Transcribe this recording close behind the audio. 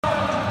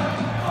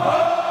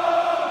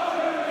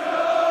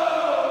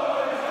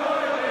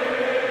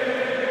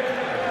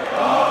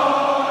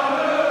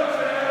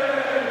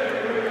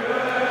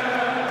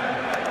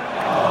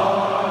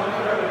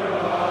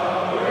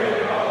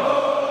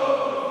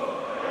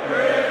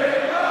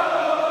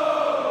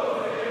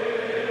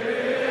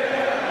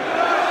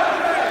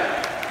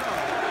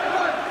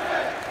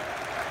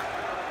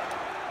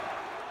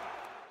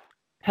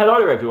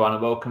Hello, everyone,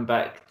 and welcome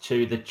back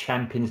to the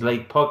Champions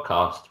League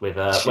podcast with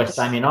West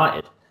Ham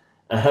United.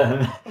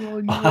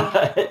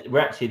 We're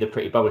actually the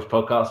Pretty Bubbles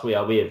podcast. We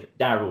are with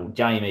Daryl,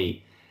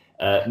 Jamie,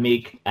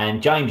 Mig,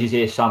 and James is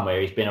here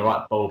somewhere. He's been a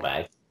right ball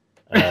bag,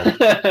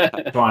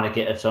 trying to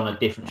get us on a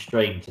different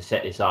stream to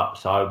set this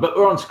up. But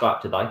we're on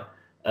Skype today.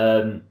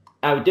 How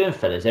are we doing,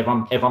 fellas?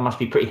 Everyone must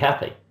be pretty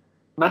happy.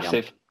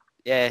 Massive.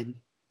 Yeah,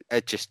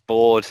 just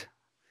bored.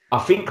 I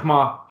think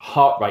my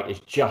heart rate has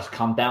just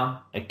come down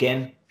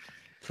again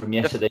from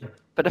yesterday.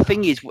 But the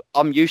thing is,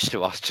 I'm used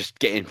to us just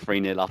getting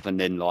 3-0 up and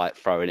then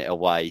throwing it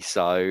away.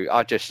 So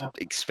I just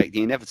expect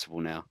the inevitable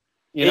now.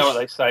 You know what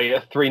they say,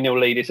 a 3-0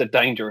 lead is a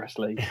dangerous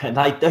lead. And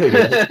they do.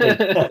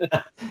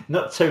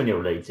 Not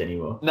 2-0 leads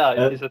anymore. No,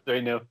 it's a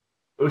 3-0.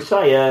 We'll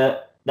say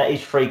that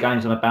is 3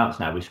 games on a bounce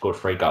now. We've scored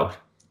 3 goals.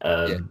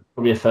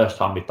 Probably the first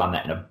time we've done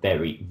that in a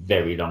very,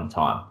 very long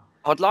time.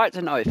 I'd like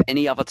to know if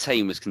any other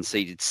team has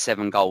conceded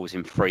 7 goals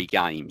in 3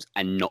 games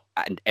and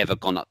ever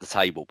gone up the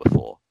table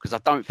before, because I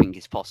don't think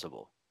it's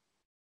possible.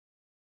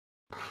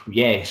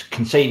 Yes,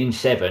 conceding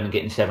 7 and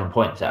getting 7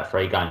 points out of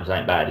 3 games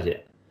ain't bad, is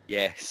it?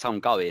 Yeah, some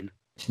going.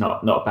 It's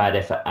not a bad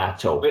effort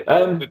at all.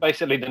 We're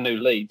basically the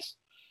new Leeds.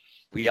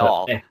 We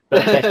are.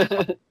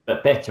 But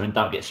better and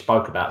don't get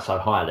spoke about so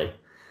highly.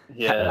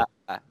 Yeah.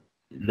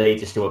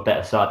 Leeds are still a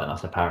better side than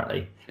us,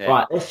 apparently. Yeah.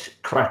 Right, let's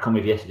crack on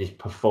with yesterday's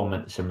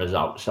performance and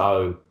results.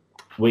 So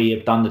we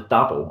have done the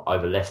double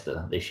over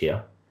Leicester this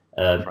year.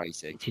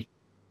 Crazy.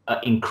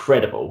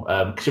 Incredible.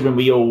 Considering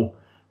we all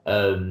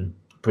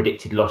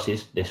predicted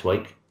losses this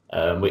week,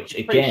 which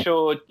again...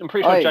 I'm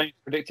pretty sure James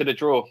predicted a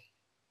draw.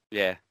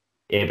 Yeah.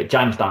 Yeah, but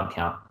James don't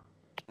count.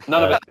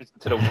 None of it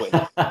to the win.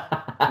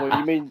 Well,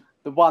 you mean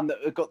the one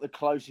that got the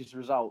closest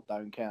result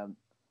don't count?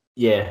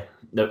 Yeah,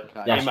 that's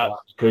right,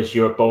 because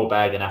you're a ball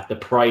bag and have to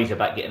praise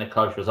about getting a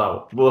close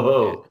result.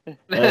 Whoa!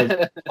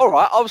 All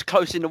right, I was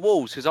close in the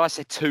walls because I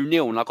said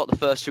 2-0 and I got the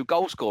first 2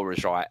 goal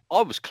scorers right.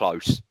 I was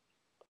close.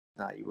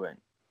 No, you weren't.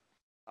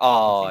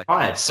 Oh,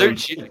 it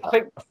suits you.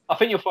 I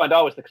think you'll find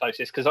I was the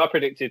closest because I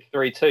predicted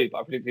 3-2, but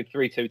I predicted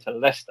 3-2 to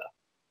Leicester.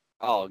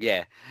 Oh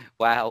yeah!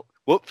 Wow!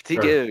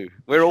 Whoop-de-doo.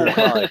 We're all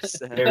close.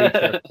 Very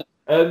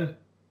true.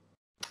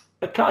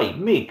 Okay,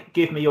 Mig,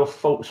 give me your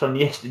thoughts on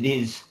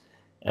yesterday's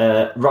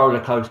roller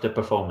coaster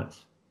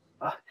performance.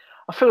 I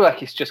feel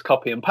like it's just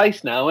copy and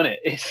paste now, isn't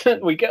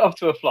it? We get off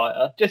to a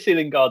flyer. Jesse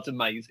Lingard's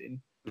amazing,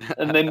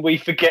 and then we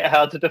forget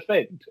how to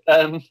defend.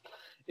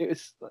 It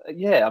was,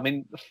 I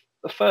mean,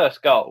 the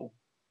first goal.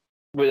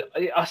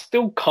 I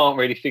still can't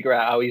really figure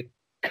out how he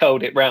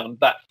curled it round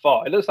that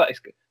far. It looks like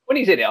when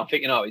he's in it, I'm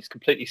thinking, he's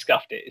completely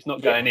scuffed it. It's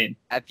not going in.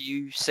 Have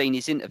you seen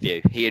his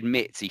interview? He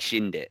admits he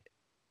shinned it.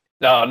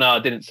 No, I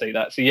didn't see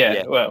that. So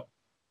well,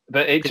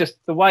 but it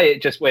just the way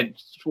it just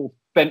went sort of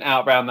bent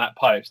out around that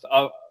post.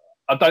 I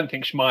don't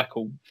think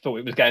Schmeichel thought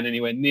it was going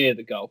anywhere near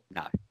the goal.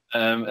 No.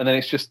 And then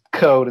it's just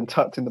curled and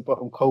tucked in the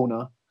bottom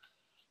corner.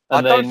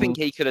 I don't think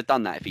he could have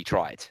done that if he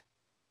tried.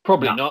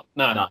 Probably not.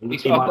 No.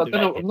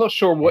 I'm not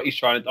sure what he's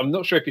trying to. I'm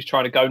not sure if he's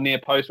trying to go near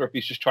post or if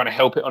he's just trying to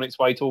help it on its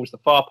way towards the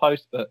far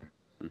post. But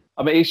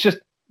I mean, it's just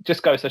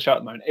goes to show at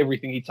the moment.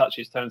 Everything he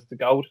touches turns to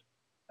gold,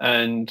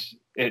 and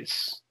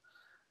it's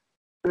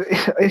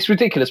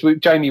ridiculous.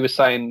 Jamie was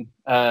saying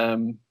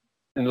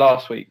in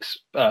last week's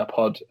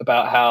pod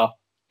about how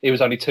he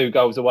was only 2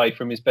 goals away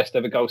from his best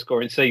ever goal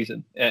scoring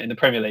season in the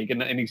Premier League,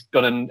 and he's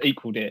gone and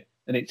equalled it,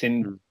 and it's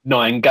in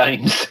 9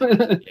 games.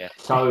 Yeah.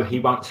 So he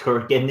won't score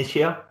again this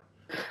year?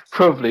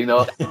 Probably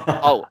not.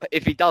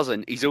 If he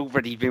doesn't, he's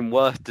already been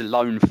worth the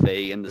loan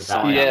fee and the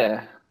sign.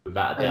 Yeah. And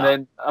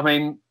then, I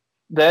mean,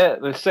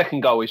 the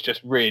second goal is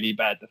just really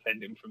bad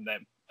defending from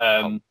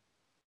them.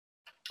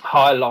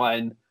 High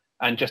line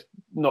and just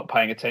not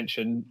paying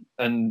attention.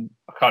 And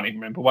I can't even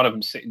remember. One of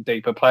them sitting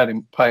deeper,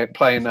 playing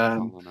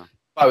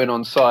Bowen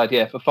on side.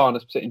 Yeah,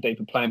 Fofana's sitting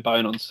deeper, playing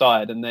Bowen on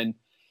side. And then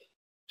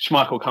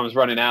Schmeichel comes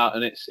running out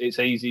and it's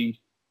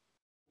easy.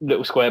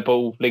 Little square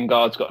ball.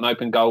 Lingard's got an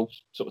open goal,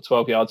 sort of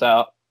 12 yards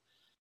out.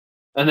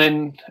 And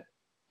then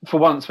for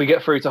once we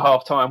get through to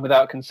half time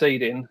without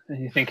conceding.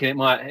 And you're thinking it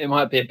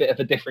might be a bit of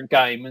a different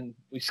game. And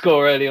we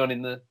score early on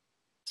in the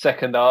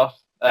second half.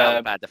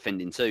 Bad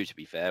defending too, to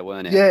be fair,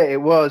 weren't it? Yeah,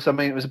 it was. I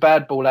mean, it was a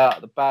bad ball out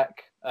at the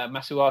back.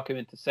 Masuaku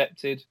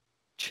intercepted.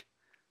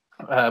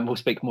 We'll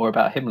speak more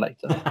about him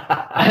later.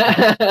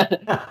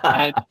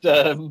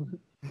 And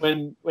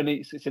when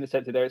it's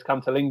intercepted there, it's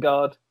come to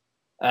Lingard.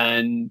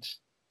 And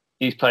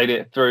he's played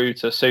it through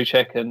to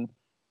Souček, and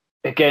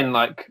again,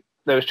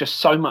 there was just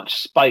so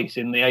much space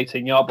in the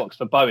 18-yard box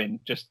for Bowen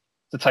just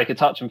to take a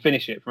touch and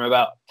finish it from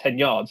about 10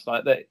 yards.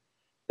 Like that,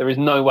 there is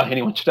no way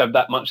anyone should have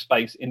that much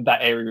space in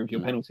that area of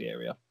your penalty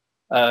area.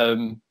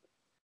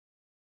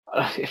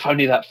 If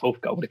only that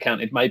 4th goal would have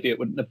counted, maybe it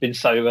wouldn't have been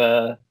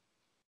so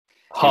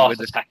heart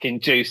attack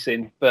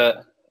inducing.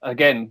 But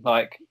again,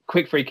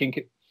 quick free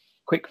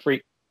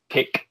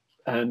kick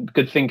and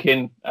good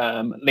thinking.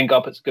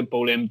 Lingard puts a good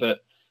ball in,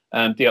 but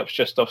Diop's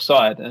just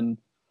offside, and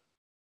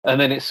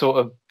then it's sort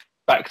of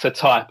back to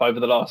type over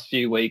the last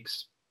few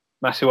weeks.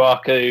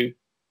 Masuaku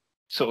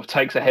sort of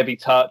takes a heavy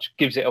touch,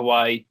 gives it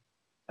away,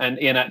 and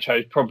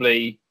Iheanacho is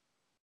probably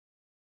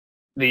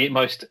the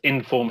most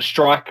informed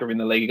striker in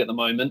the league at the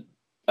moment.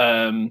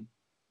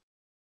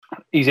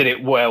 He's in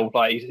it well,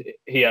 like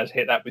he has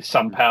hit that with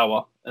some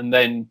power, and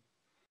then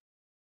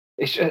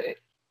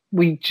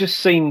we just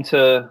seem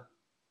to,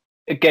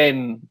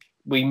 again,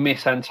 we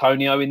miss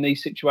Antonio in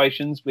these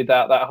situations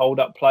without that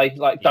hold-up play.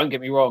 Like, don't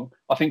get me wrong,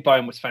 I think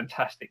Bowen was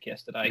fantastic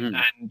yesterday,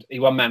 and he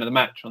won Man of the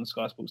Match on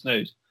Sky Sports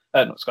News.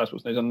 Not Sky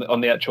Sports News,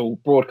 on the actual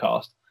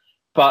broadcast.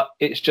 But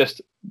it's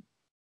just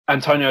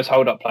Antonio's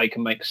hold-up play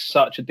can make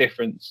such a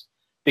difference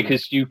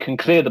because you can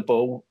clear the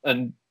ball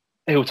and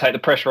he'll take the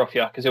pressure off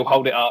you because he'll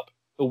hold it up,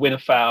 he'll win a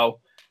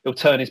foul, he'll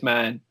turn his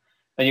man,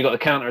 and you've got the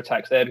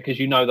counter-attacks there because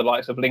you know the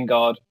likes of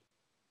Lingard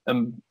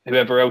and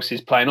whoever else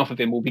is playing off of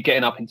him will be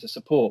getting up into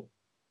support.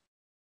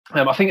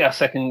 I think their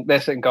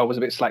second goal was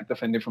a bit slack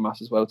defending from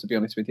us as well, to be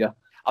honest with you.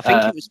 I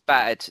think it was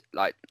bad.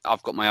 Like,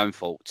 I've got my own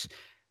faults.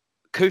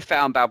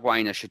 Kufau and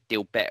Balbuena should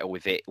deal better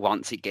with it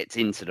once it gets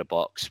into the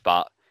box.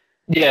 But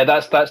yeah,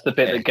 that's the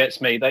bit that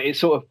gets me. That it's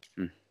sort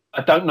of,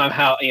 I don't know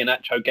how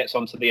Iheanacho gets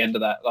onto the end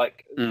of that.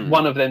 Like,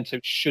 one of them two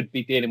should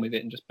be dealing with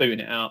it and just booting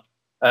it out.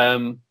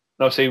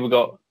 Obviously, we've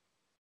got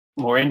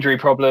more injury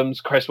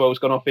problems. Cresswell's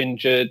gone off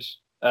injured.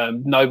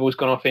 Noble's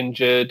gone off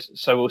injured,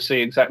 so we'll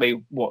see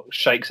exactly what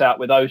shakes out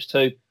with those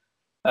two.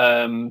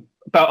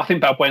 But I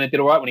think Balbuena did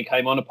all right when he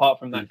came on, apart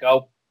from that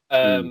goal.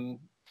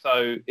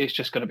 So it's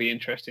just going to be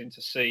interesting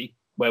to see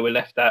where we're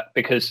left at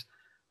because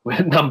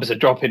when numbers are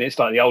dropping, it's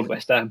like the old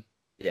West Ham.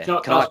 Yeah.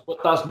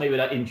 What does me with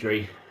that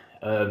injury?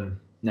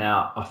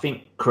 Now, I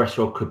think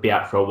Cresswell could be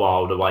out for a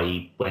while the way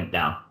he went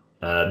down.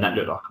 That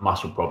looked like a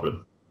muscle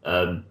problem.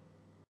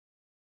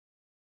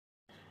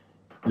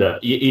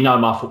 Look, you know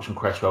my thoughts on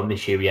Cresswell.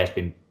 This year he has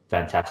been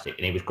fantastic,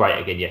 and he was great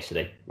again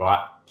yesterday.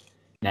 Right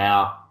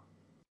now,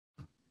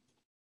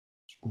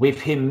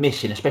 with him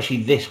missing,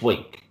 especially this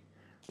week,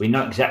 we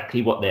know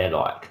exactly what they're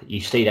like.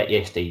 You see that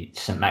yesterday,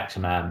 St.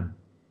 Maximin,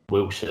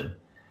 Wilson.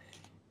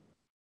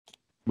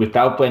 With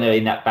Balbuena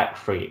in that back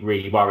three, it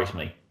really worries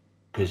me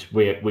because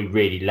we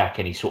really lack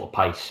any sort of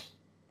pace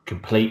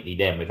completely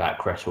then without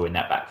Cresswell in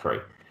that back three,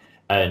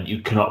 and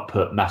you cannot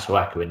put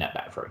Masuaku in that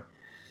back three.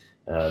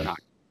 No.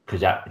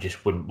 Because that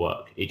just wouldn't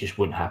work. It just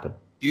wouldn't happen.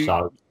 You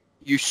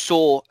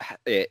saw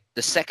it.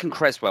 The second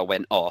Cresswell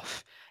went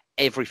off,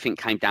 everything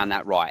came down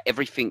that right.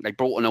 Everything, they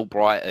brought in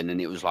Albrighton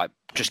and it was like,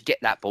 just get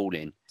that ball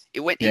in. It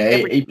went. Yeah,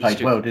 he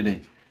played well, didn't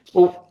he?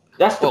 Well,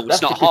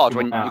 it's not hard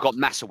when you've got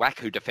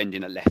Masuaku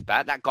defending at left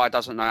back. That guy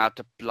doesn't know how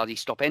to bloody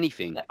stop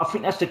anything. I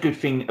think that's the good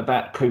thing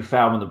about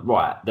Kufau on the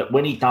right, that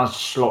when he does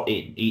slot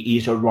in,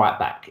 he's a right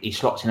back. He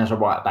slots in as a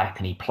right back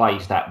and he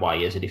plays that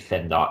way as a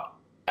defender.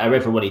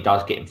 However, when he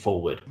does get him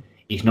forward,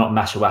 he's not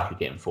Masuaku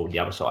getting forward the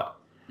other side,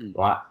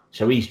 right?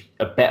 So he's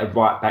a better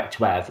right back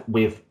to have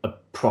with a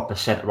proper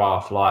centre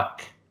half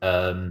like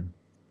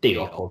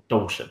Diop or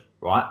Dawson,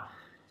 right?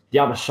 The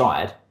other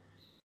side,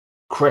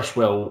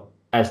 Cresswell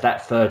as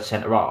that third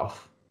centre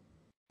half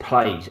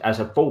plays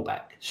as a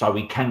fullback, so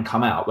he can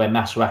come out where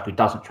Masuaku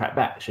doesn't track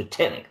back. So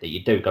technically,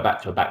 you do go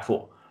back to a back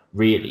four,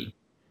 really.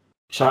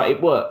 So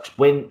it works.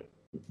 When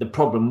the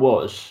problem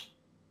was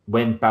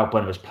when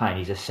Balbuena was playing,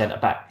 he's a centre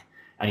back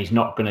and he's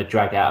not going to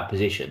drag out of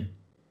position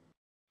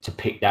to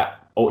pick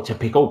that or to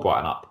pick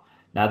Albrighton up.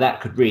 Now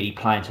that could really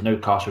play into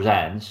Newcastle's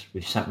hands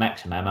with St.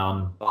 Maximin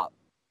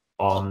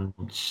on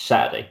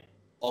Saturday.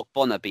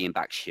 Ogbonna being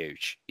back's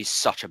huge. He's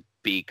such a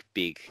big.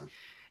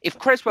 If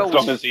Cresswell as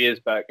long as he is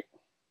back,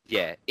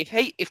 yeah.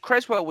 If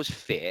Cresswell was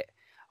fit,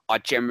 I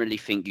generally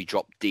think you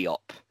drop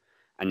Diop,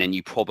 and then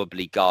you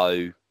probably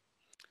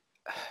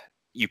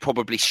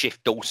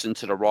shift Dawson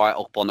to the right,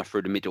 Ogbonna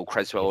through the middle,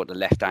 Cresswell at the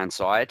left hand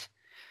side.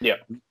 Yeah.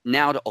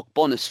 Now that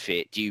Ogbonna's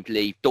fit, do you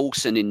leave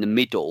Dawson in the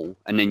middle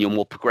and then your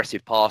more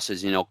progressive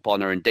passers in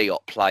Ogbonna and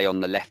Diop play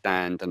on the left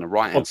hand and the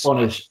right hand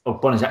side?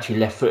 Ogbonna's actually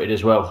left-footed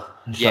as well.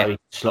 So he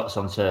slots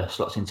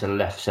into the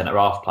left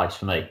centre-half place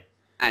for me.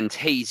 And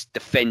his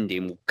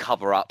defending will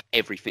cover up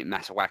everything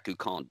Masuaku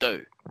can't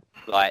do.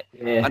 Like,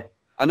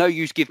 I know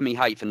you've given me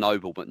hate for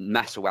Noble, but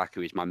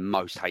Masuaku is my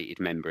most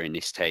hated member in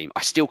this team.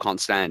 I still can't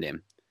stand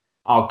him.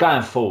 Oh,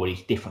 going forward,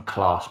 he's different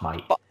class,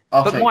 mate.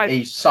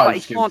 He's so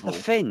he can't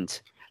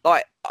defend.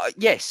 Like,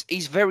 yes,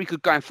 he's very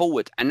good going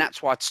forward, and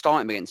that's why I'd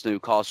start him against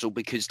Newcastle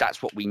because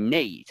that's what we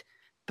need.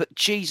 But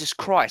Jesus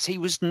Christ, he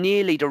was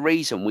nearly the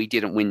reason we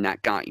didn't win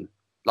that game.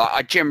 Like,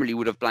 I generally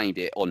would have blamed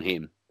it on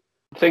him.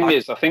 The thing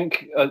is, I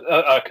think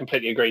I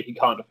completely agree. He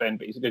can't defend,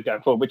 but he's a good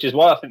going forward, which is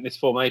why I think this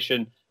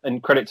formation,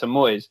 and credit to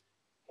Moyes,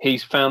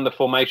 he's found the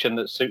formation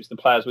that suits the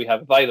players we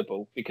have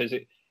available because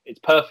it's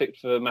perfect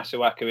for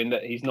Masuaku in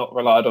that he's not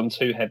relied on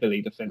too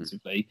heavily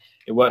defensively.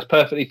 It works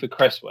perfectly for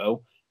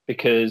Cresswell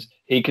because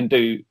he can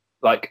do,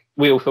 like,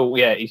 we all thought,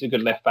 he's a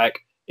good left back.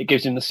 It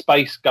gives him the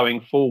space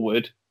going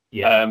forward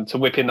to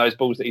whip in those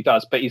balls that he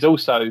does. But he's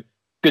also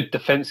good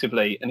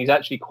defensively, and he's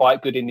actually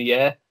quite good in the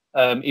air.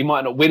 He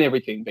might not win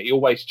everything, but he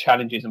always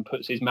challenges and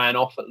puts his man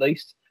off at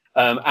least.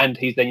 And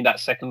he's then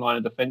that second line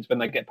of defence when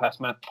they get past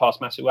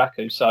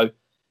Masuaku. So,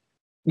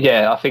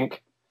 I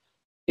think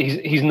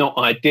he's not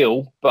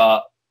ideal,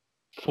 but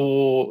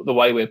for the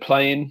way we're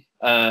playing.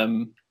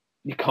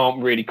 You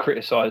can't really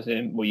criticise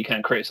him. Well, you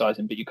can criticise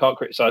him, but you can't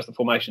criticise the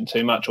formation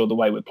too much or the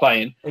way we're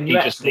playing. He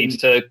just needs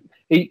to.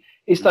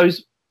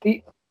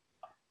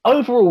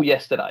 Overall,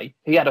 yesterday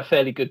he had a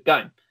fairly good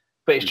game,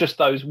 but it's just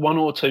those one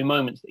or two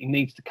moments that he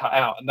needs to cut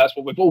out, and that's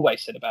what we've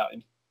always said about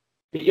him.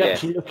 But you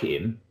actually look at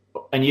him,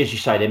 and as you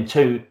say,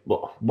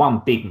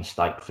 one big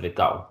mistake for the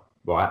goal,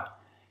 right?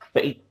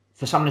 But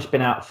for someone that's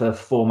been out for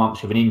 4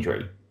 months with an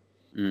injury,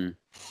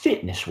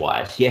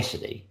 fitness-wise,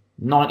 yesterday,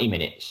 90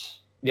 minutes,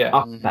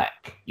 up and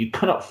back, you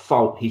cannot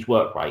fault his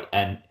work rate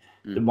and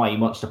the way he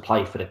wants to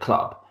play for the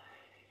club.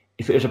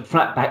 If it was a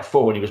flat back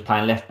four and he was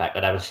playing left back,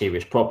 I'd have a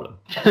serious problem.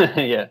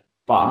 Yeah.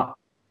 But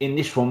in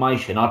this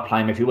formation, I'd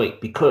play him every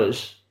week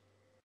because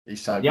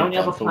he's so the only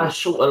other player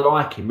sort of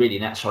like him really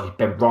in that side is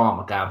Ben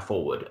Rama going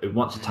forward, who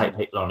wants to take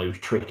people on, who's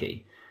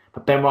tricky.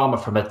 But Ben Rama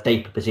from a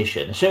deeper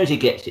position, as soon as he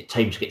gets it,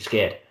 teams get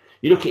scared.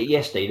 You look at it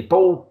yesterday, the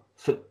ball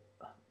for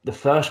the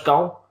first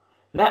goal,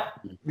 that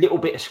little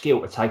bit of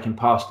skill to take him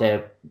past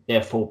their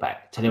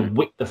fullback to then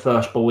whip the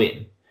first ball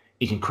in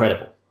is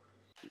incredible.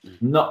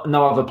 No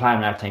other player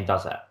in our team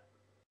does that.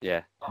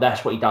 Yeah,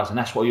 that's what he does, and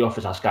that's what he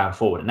offers us going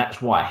forward, and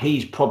that's why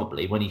he's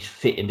probably, when he's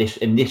fit in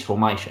this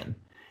formation,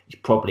 he's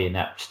probably in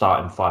that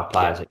starting 5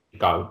 players that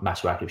go.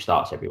 Masuaku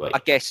starts every week. I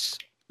guess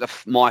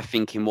my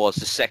thinking was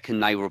the second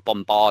they were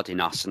bombarding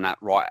us, and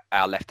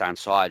our left hand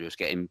side was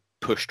getting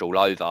pushed all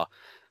over.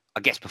 I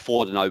guess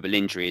before the Noble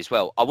injury as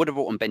well, I would have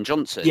brought on Ben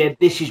Johnson. Yeah,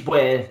 this is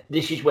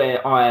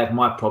where I have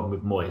my problem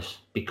with Moyes,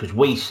 because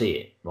we see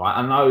it, right?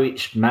 I know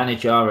it's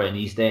manager and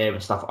he's there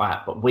and stuff like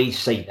that, but we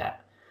see that.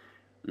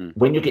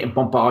 When you're getting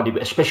bombarded,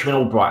 especially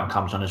when Albrighton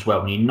comes on as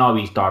well, and you know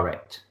he's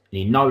direct,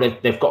 and you know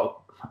they've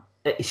got,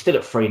 it's still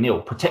at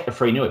 3-0. Protect the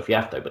 3-0 if you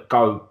have to, but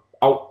go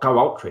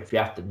ultra if you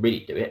have to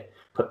really do it.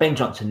 Put Ben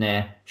Johnson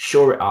there,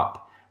 shore it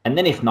up, and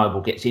then if Noble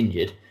gets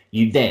injured,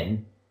 you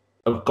then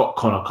have got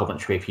Connor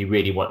Coventry if you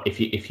really want,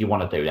 if you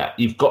want to do that.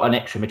 You've got an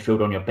extra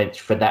midfield on your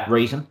bench for that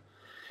reason.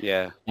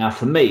 Yeah. Now,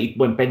 for me,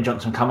 when Ben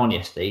Johnson come on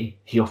yesterday,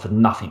 he offered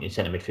nothing in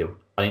centre midfield.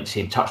 I didn't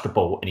see him touch the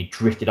ball, and he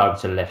drifted over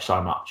to the left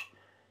so much.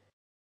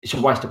 It's a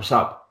waste of a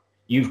sub.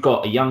 You've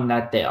got a young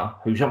lad there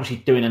who's obviously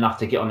doing enough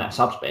to get on that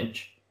subs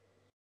bench.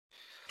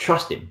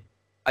 Trust him.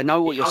 I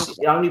know what you're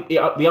saying.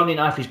 We only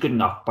know if he's good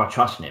enough by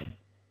trusting him.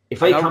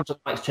 If he comes and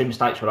makes 2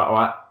 mistakes, we're like, all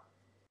right,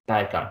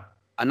 there you go.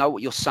 I know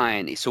what you're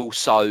saying. It's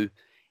also,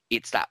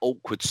 it's that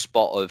awkward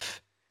spot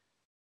of,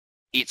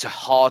 it's a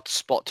hard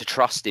spot to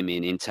trust him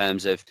in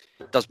terms of,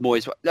 does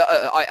Moyes...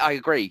 I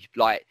agree.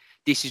 Like,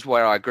 this is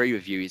where I agree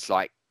with you. It's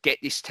like, get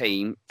this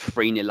team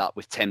 3-0 up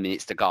with 10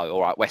 minutes to go.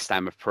 All right, West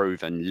Ham have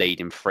proven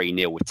leading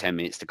 3-0 with 10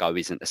 minutes to go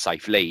isn't a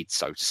safe lead,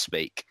 so to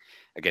speak,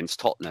 against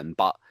Tottenham.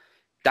 But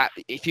that,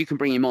 if you can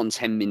bring him on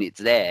 10 minutes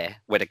there,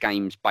 where the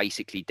game's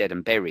basically dead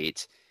and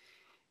buried,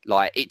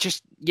 like, it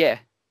just,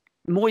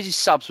 Moyes'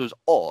 subs was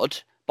odd,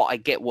 but I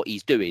get what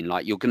he's doing.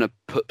 Like, you're going to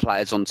put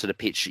players onto the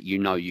pitch that you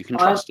know you can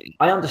trust in.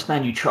 I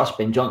understand you trust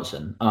Ben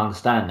Johnson. I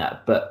understand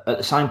that. But at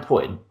the same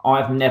point,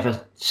 I've never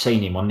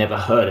seen him or never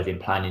heard of him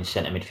playing in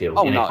centre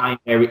midfield. In a game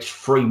where it's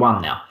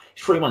 3-1 now.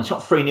 It's 3-1. It's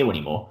not 3-0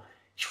 anymore.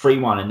 It's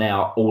 3-1 and they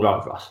are all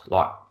over us.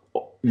 Like,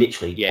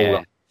 literally all over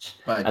us.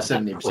 Right,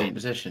 70%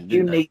 position.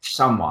 You need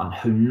someone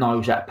who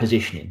knows that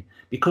positioning.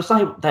 Because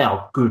they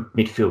are good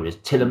midfielders.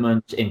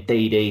 Tielemans,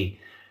 Ndidi,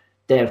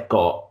 they've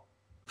got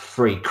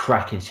 3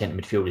 cracking centre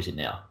midfielders in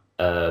there.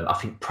 I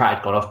think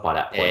Pratt got off by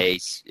that point.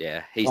 He's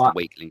the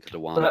weak link of the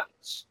one.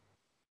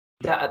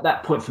 At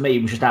that point for me,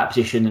 it was just out of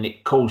position, and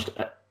it caused.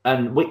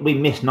 And we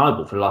missed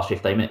Noble for the last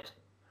 15 minutes.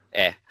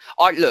 Yeah,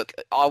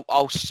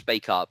 I'll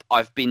speak up.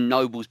 I've been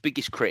Noble's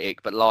biggest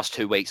critic, but the last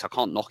 2 weeks I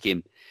can't knock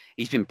him.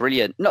 He's been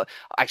brilliant. No,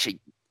 actually,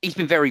 he's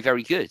been very,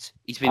 very good.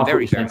 He's been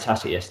very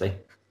fantastic yesterday.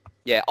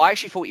 Yeah, I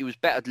actually thought he was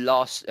better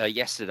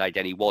yesterday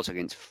than he was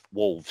against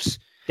Wolves.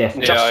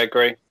 Definitely. Yeah, I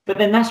agree. But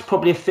then that's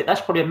probably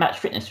a match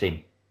fitness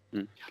thing.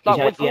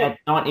 Like, he had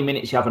 90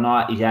 minutes the other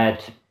night. He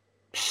had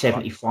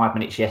 75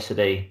 minutes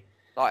yesterday.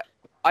 Like,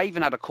 I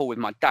even had a call with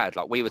my dad.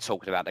 Like, we were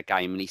talking about the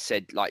game, and he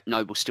said, like,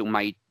 Noble still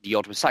made the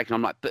odd mistake. And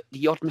I'm like, but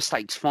the odd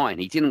mistake's fine.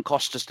 He didn't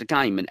cost us the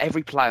game, and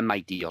every player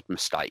made the odd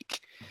mistake.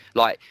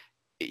 Like,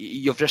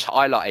 you've just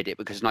highlighted it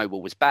because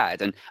Noble was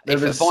bad. And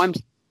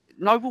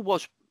Noble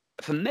was,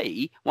 for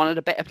me, one of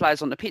the better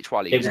players on the pitch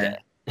while he was there.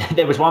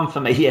 There was one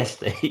for me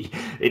yesterday.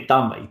 It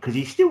done me because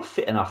he's still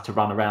fit enough to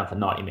run around for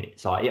 90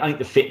 minutes. Like, I think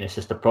the fitness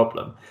is the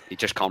problem. He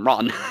just can't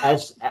run. I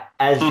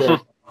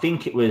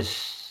think it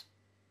was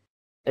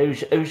who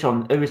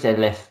was their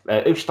left?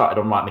 Who started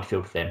on right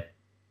midfield for them?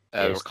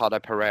 Ricardo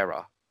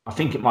Pereira. I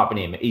think it might have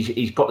been him.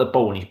 He's got the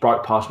ball and he's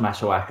broke past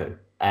Masuaku,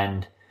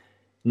 and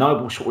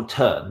Noble sort of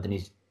turned and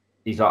he's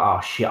like,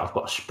 oh shit, I've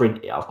got to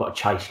sprint it. I've got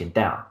to chase him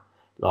down.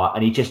 Like,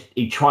 and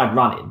he tried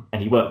running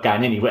and he weren't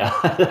going anywhere.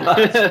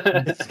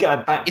 It's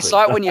going backwards. It's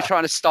like when you're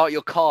trying to start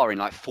your car in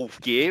like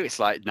 4th gear. It's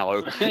like,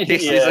 no,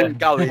 this isn't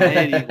going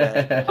anywhere.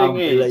 The thing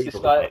is,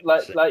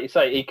 it's like you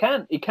say, he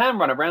can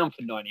run around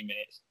for 90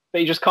 minutes,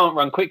 but he just can't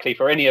run quickly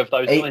for any of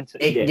those 90.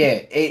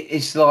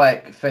 It's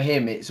like, for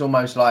him, it's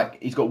almost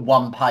like he's got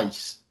one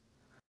pace.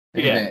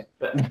 Yeah.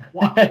 But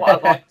what I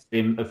liked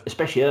him,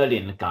 especially early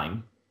in the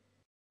game,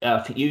 I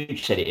think you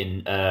said it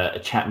in a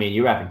chat me and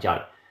you were having,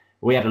 Jay.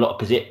 We had a lot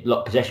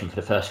of possession for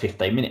the first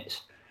 15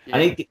 minutes. Yeah.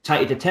 And he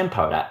dictated the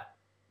tempo of that,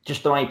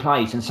 just the way he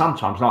plays. And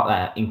sometimes like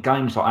that, in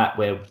games like that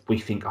where we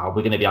think, we're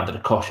going to be under the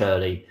cosh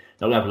early,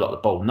 they'll have a lot of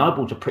the ball.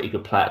 Noble's a pretty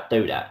good player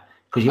to do that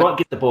because you won't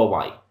give the ball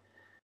away.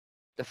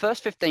 The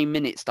first 15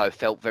 minutes, though,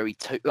 felt very...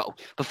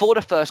 before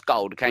the first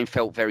goal, the game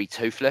felt very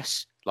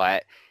toothless.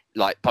 Like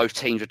both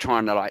teams were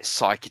trying to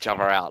psych each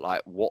other out.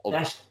 Like what?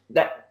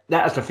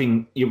 That's the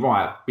thing. You're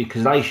right,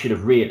 because they should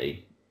have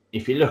really.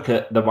 If you look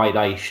at the way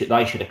they should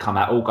have come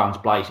out all guns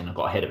blazing and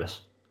got ahead of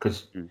us.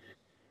 Because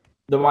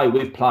the way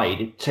we've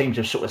played, teams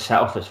have sort of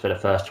sat off us for the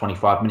first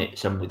 25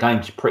 minutes, and the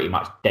game's pretty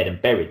much dead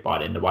and buried by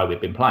then. The way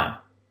we've been playing,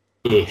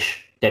 dead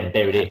and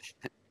buried. Do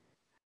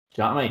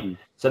you know what I mean?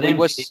 So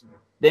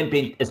them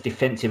being as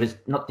defensive as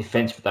not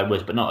defensive they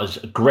was, but not as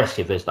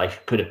aggressive as they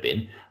could have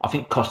been, I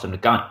think cost them the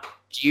game.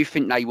 Do you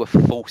think they were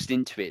forced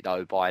into it,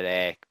 though, by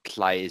their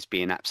players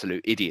being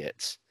absolute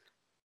idiots?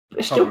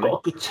 They've still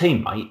got a good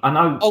team, mate. I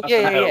know. Oh,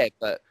 yeah.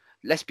 But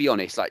let's be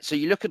honest. So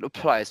you look at the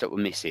players that were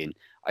missing.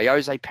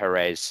 Jose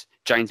Perez,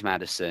 James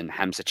Maddison,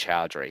 Hamza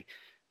Chowdhury.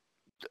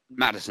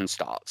 Maddison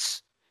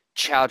starts.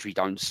 Chowdhury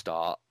don't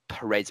start.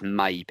 Perez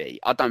maybe.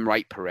 I don't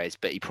rate Perez,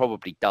 but he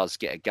probably does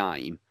get a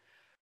game.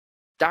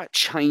 That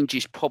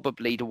changes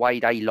probably the way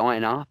they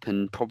line up,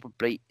 and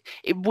probably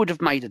it would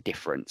have made a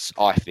difference,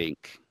 I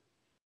think.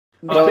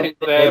 I think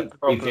they're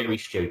probably very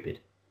stupid.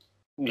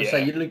 Yeah. So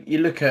you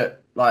look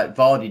at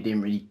Vardy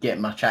didn't really get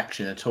much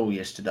action at all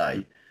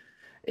yesterday.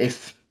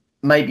 If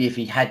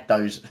he had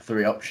those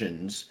three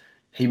options,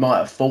 he might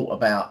have thought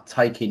about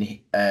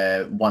taking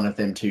one of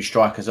them two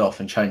strikers off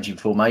and changing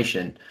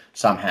formation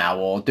somehow,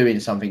 or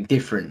doing something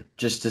different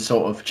just to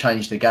sort of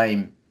change the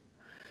game.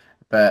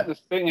 But the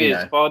thing is,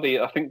 Vardy,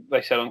 I think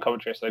they said on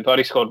commentary yesterday,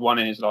 Vardy scored one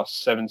in his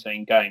last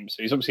 17 games.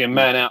 So he's obviously a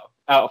man out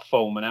of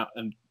form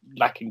and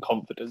lacking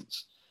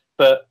confidence.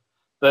 But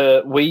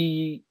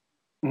we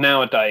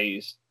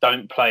nowadays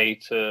don't play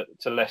to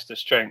Leicester's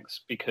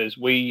strengths because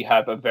we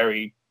have a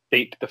very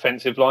deep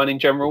defensive line in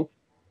general.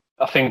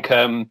 I think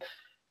I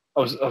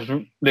was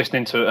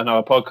listening to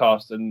another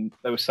podcast and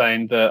they were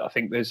saying that I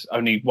think there's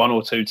only one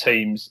or two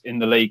teams in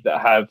the league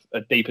that have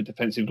a deeper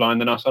defensive line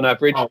than us on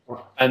average.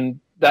 And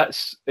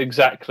that's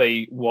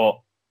exactly what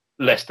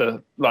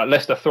Leicester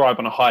thrive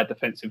on, a high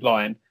defensive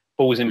line,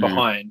 balls in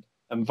behind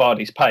and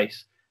Vardy's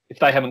pace. If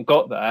they haven't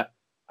got that,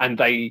 and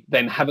they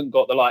then haven't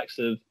got the likes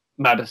of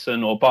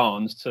Maddison or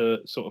Barnes to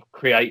sort of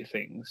create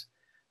things,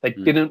 they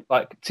didn't.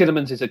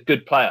 Tielemans is a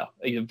good player.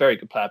 He's a very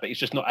good player, but he's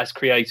just not as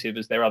creative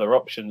as their other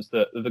options,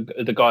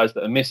 the guys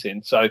that are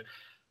missing. So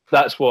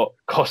that's what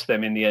cost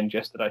them in the end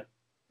yesterday.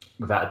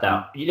 Without a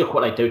doubt. You look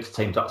what they do to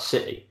teams like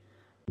City,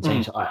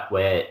 teams like that,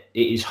 where it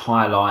is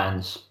high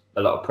lines,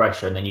 a lot of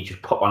pressure, and then you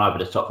just pop one over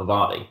the top of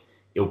Vardy,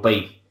 you'll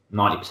beat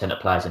 90% of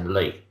players in the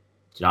league. Do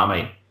you know what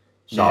I mean?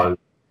 So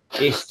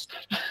it's...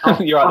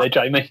 You're right there,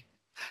 Jamie.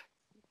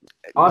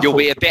 You'll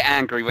be a bit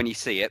angry when you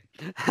see it.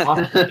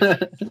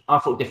 I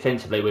thought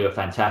defensively we were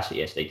fantastic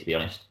yesterday, to be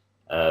honest.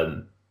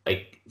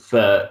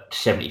 For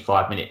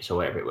 75 minutes or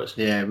whatever it was.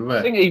 Yeah, we were.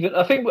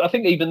 I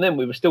think even then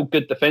we were still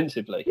good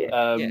defensively.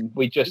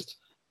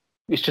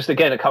 It's just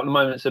again a couple of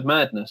moments of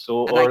madness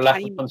or a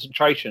lack of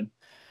concentration.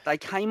 They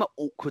came at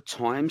awkward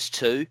times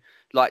too.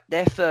 Like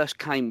their first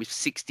came with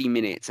 60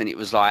 minutes, and it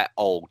was like,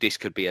 oh, this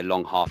could be a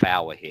long half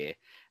hour here.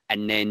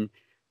 And then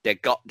they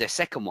got their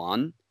second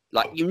one.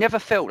 Like, you never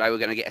felt they were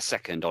going to get a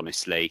second,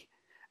 honestly.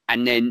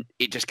 And then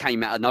it just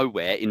came out of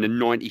nowhere in the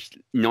 90th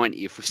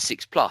with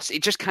 6+.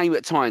 It just came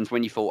at times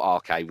when you thought, oh,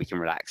 okay, we can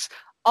relax.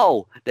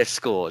 Oh, they've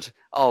scored.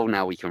 Oh,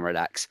 now we can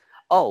relax.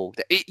 Oh,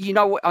 you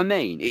know what I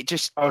mean? It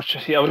just... I was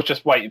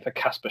just waiting for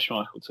Kasper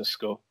Schmeichel to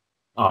score.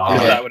 Oh,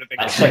 that would have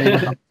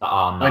been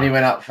when he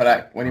went up for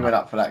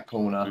that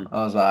corner,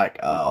 I was like,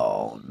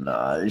 oh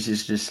no, this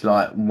is just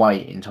like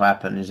waiting to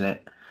happen, isn't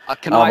it?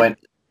 I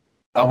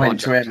went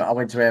to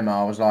Emma.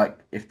 I was like,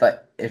 if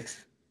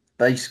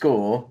they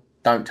score,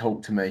 don't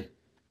talk to me,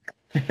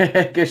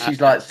 because she's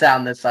like sat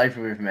on the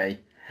sofa with me,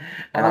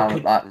 and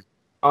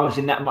I was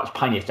in that much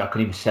pain yesterday. I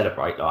couldn't even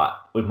celebrate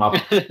with my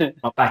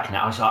back in it.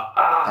 I was like,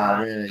 oh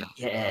really?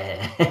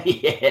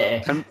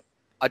 Yeah.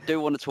 I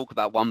do want to talk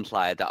about one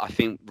player that I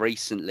think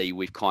recently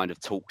we've kind of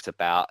talked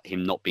about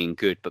him not being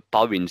good, but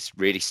Bowen's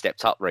really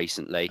stepped up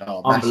recently.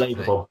 Oh,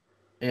 unbelievable.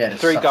 Yeah,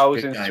 3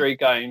 goals in 3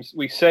 games.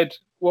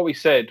 What we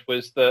said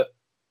was that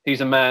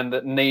he's a man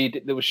that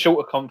was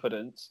short of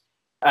confidence,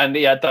 and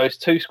he had those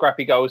 2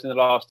 scrappy goals in the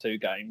last 2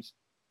 games,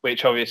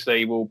 which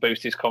obviously will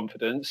boost his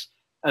confidence.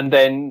 And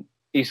then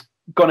he's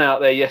gone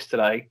out there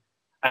yesterday,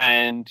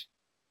 and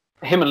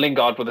him and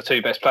Lingard were the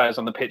 2 best players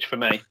on the pitch for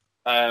me.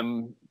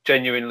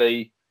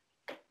 Genuinely,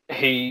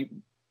 he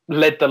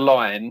led the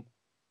line,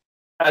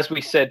 as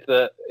we said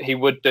that he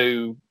would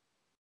do,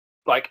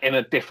 like in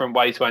a different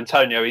way to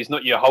Antonio. He's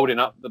not holding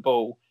up the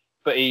ball,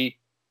 but he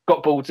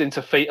got balls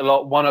into feet a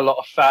lot, won a lot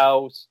of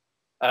fouls,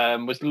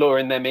 was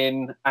luring them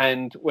in,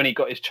 and when he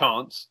got his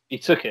chance, he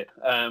took it.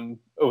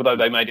 Although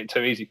they made it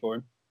too easy for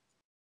him.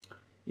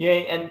 Yeah,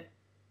 and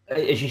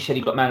as you said,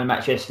 he got man of the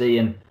match yesterday,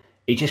 and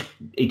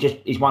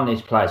he's one of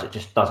those players that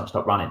just doesn't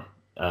stop running.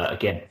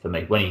 Again, for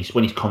me, when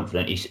he's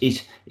confident,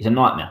 he's a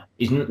nightmare.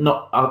 He's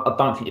not. I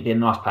don't think he'd be a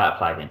nice player to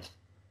play against.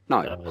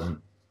 No,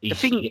 he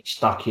gets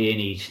stuck in.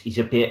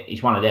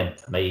 He's one of them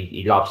for me.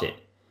 He loves it.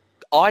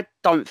 I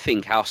don't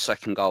think our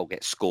second goal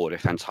gets scored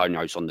if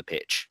Antonio's on the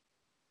pitch.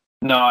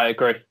 No, I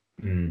agree.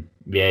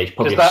 Yeah, he's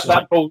probably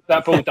that ball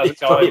doesn't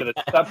go over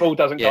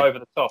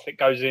the top. It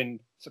goes in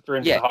for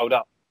him to hold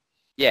up.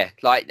 Yeah,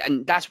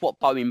 and that's what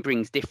Bowen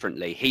brings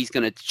differently. He's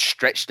going to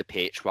stretch the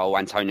pitch while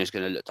Antonio's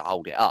going to look to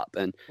hold it up.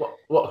 And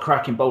what a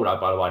cracking ball, though,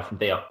 by the way, from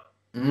Diop.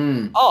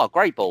 Oh,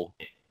 great ball.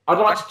 I'd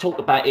like to talk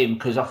about him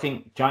because I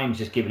think James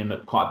has given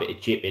him quite a bit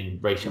of chip in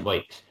recent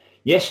weeks.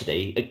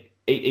 Yesterday,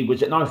 he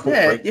was at no fault.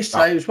 Yeah,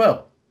 yesterday as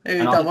well. He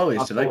done well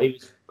yesterday.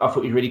 I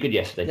thought he was really good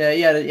yesterday.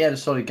 Yeah, he had a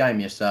solid game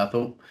yesterday, I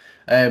thought.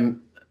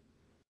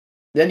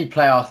 The only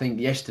player I think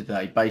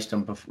yesterday, based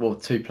on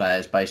two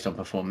players based on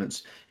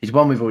performance, is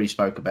one we've already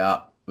spoke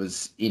about.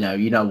 Was you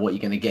know what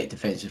you're going to get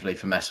defensively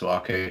from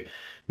Masuaku.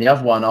 The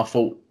other one I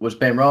thought was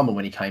Ben Rama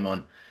when he came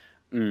on.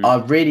 I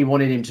really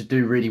wanted him to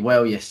do really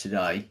well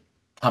yesterday,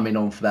 coming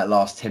on for that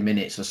last 10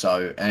 minutes or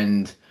so,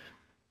 and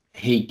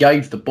he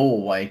gave the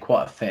ball away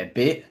quite a fair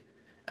bit.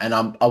 And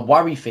I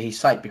worry for his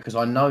sake because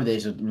I know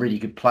there's a really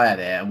good player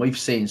there, and we've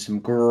seen some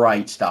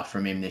great stuff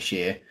from him this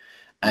year.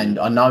 And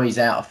I know he's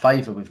out of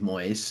favour with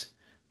Moyes,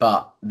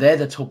 but they're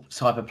the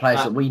type of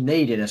players that we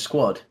need in a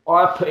squad.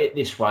 I put it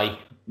this way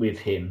with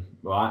him,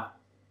 right?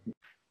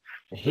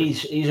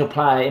 He's a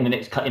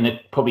player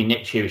probably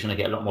next year he's going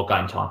to get a lot more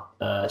game time.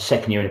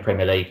 Second year in the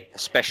Premier League,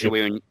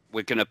 especially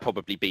we're going to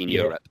probably be in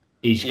Europe.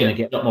 He's going to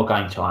get a lot more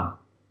game time.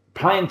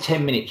 Playing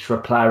 10 minutes for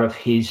a player of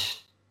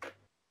his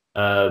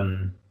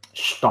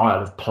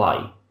style of play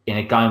in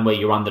a game where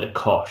you're under the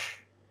cosh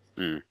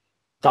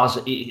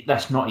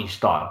that's not his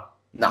style.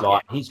 No.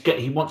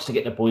 He wants to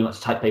get the ball, he wants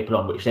to take people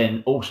on, which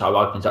then also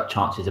opens up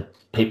chances of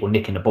people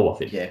nicking the ball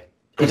off him. Yeah,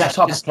 he's the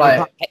type of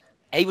player.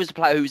 He was the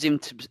player who was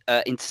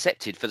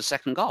intercepted for the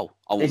second goal.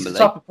 He's the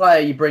type of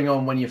player you bring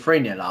on when you're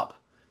 3-0 up.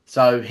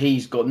 So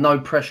he's got no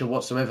pressure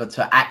whatsoever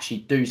to actually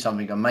do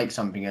something and make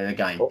something in a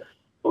game.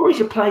 Or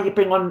he's a player you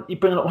bring on at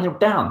 1-0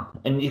 down,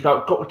 and you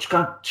go, just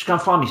go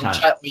and find me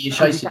something. You're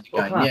chasing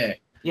the game,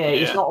 yeah.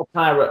 He's not a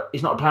player at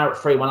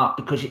 3-1 up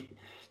because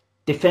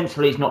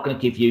defensively he's not going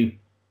to give you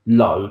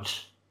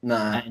loads. No,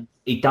 and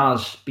he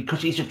does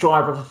because he's a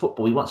driver of the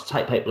football. He wants to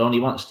take people on. He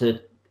wants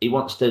to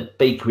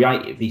be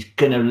creative. He's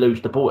going to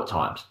lose the ball at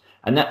times,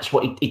 and that's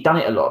what he done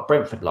it a lot at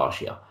Brentford last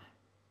year.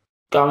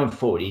 Going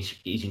forward,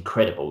 he's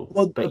incredible.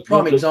 Well,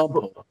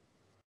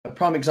 a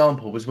prime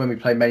example was when we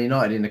played Man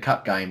United in the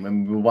cup game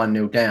when we were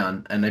 1-0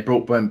 down, and they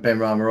brought Ben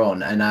Rama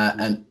on,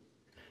 and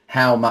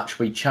how much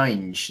we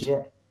changed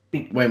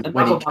when he came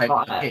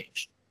on the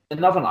pitch.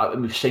 Another night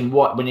when we've seen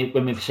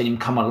when we've seen him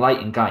come on late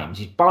in games,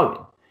 he's Bowen.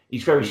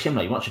 He's very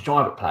similar. He wants to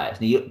drive at players,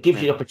 and he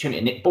gives you the opportunity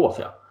to nick ball off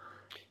you.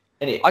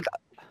 And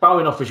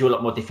Bowen offers you a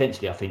lot more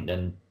defensively, I think,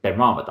 than Ben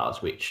Rama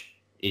does, which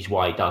is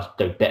why he does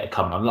do better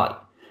coming on late.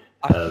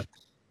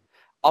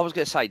 I was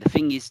going to say, the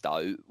thing is,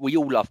 though, we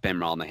all love Ben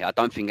Rama here. I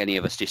don't think any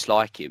of us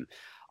dislike him.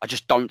 I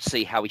just don't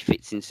see how he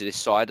fits into this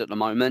side at the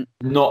moment.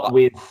 Not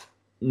with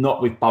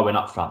Bowen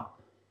up front.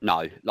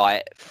 No,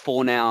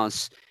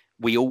 Fornals,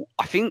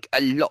 I think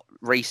a lot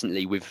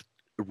recently we've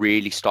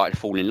really started to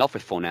fall in love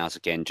with Fornals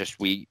again. Just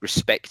we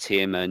respect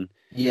him and...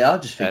 Yeah, I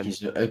just think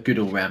he's a good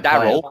all-round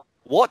Daryl, player.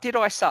 What did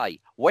I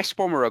say? West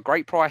Brom are a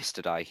great price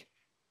today.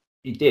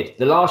 He did.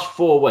 The last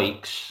 4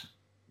 weeks...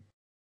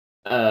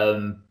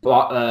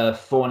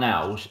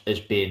 Fornals has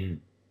been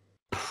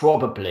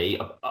probably,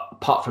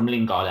 apart from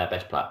Lingard, our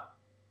best player.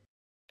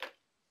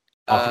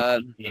 I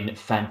think he's been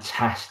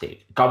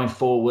fantastic. Going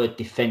forward,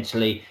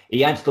 defensively,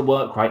 he adds the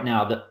work rate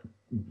now that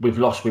we've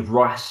lost with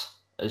Rice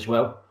as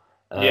well.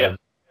 I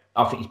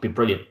think he's been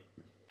brilliant.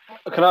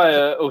 Can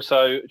I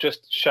also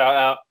just shout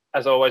out,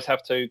 as I always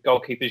have to,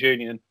 Goalkeepers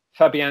Union,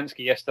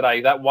 Fabianski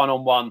yesterday, that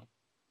one-on-one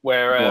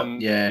where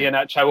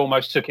Iheanacho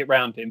almost took it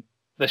round him.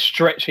 The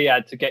stretch he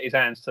had to get his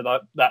hands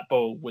to that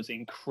ball was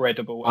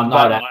incredible. I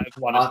know that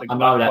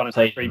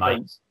feeling.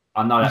 James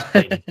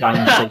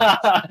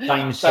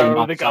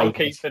Darryl, the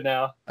goalkeeper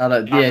now.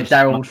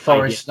 Daryl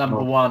Forrest,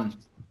 number 1.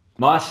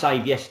 My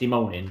save yesterday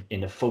morning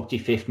in the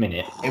 45th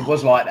minute. It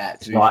was like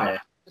that, to be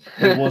fair.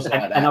 It was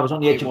like that. And I was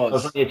on the edge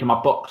of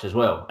my box as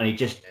well. And he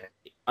just...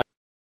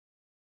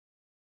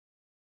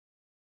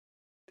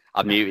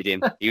 I muted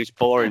him. He was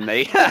boring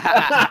me.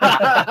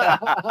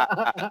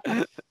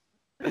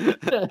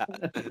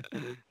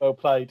 Well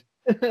played.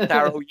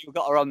 Daryl, you've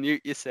got to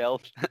unmute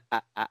yourself.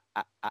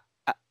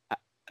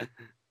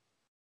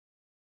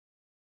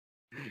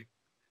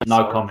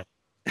 No comment.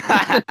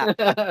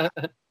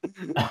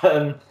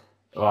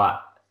 Right.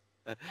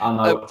 I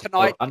know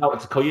what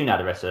to call you now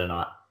the rest of the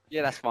night.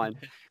 Yeah, that's fine.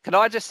 Can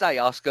I just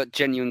ask a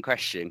genuine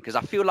question? Because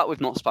I feel like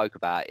we've not spoke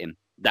about him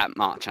that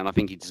much, and I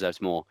think he deserves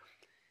more.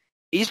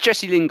 Is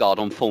Jesse Lingard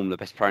on form the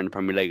best player in the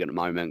Premier League at the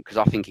moment? Because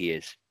I think he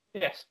is.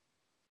 Yes.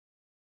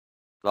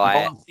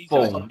 Like, on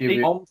form,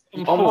 really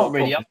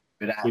up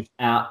with that.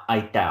 without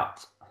a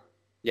doubt.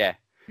 yeah.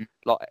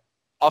 Like,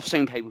 I've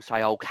seen people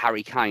say, "Oh,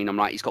 Harry Kane." I'm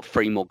like, he's got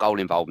 3 more goal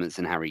involvements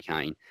than Harry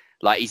Kane.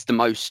 Like, he's the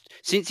most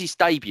since his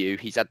debut.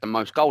 He's had the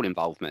most goal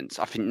involvements.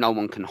 I think no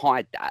one can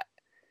hide that.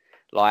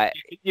 Like,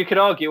 you could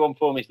argue on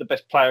form he's the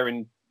best player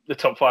in the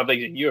top 5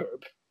 leagues in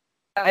Europe.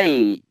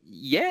 hey,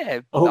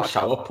 yeah.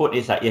 Also, what point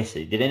is that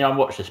yesterday? Did anyone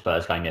watch the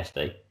Spurs game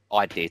yesterday?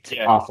 I did.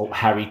 Yeah. I thought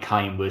Harry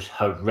Kane was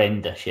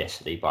horrendous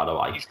yesterday, by the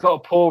way. He's got a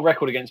poor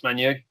record against Man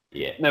U.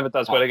 Yeah. Never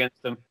does well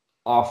against them.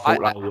 I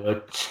thought they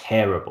were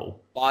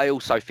terrible. I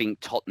also think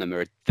Tottenham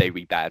are a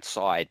very bad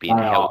side being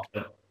They held.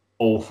 are an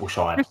awful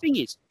side. The thing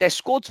is, their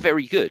squad's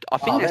very good. I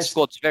think their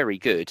squad's very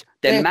good.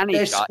 Their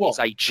manager is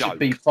a joke. Should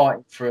be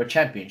fighting for a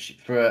championship,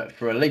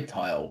 for a league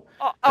title.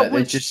 I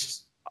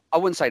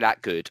wouldn't say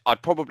that good.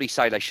 I'd probably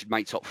say they should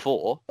make top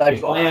 4.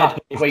 If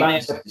they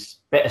had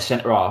better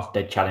centre half,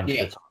 they'd challenge the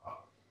title.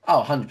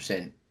 Oh,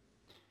 100%.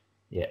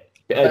 Yeah.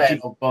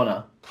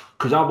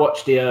 Because I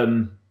watched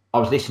I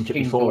was listening to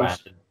it beforehand.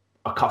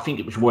 I can't think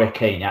it was Roy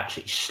Keane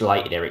actually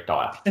slated Eric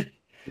Dyer.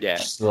 Yeah.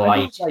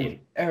 Slated.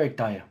 Eric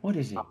Dyer, what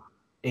is he?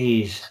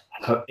 He's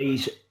how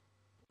is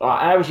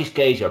this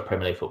geezer a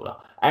Premier League footballer?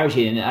 How is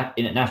he in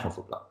a national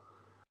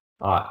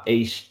footballer?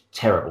 He's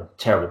terrible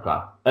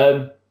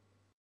player.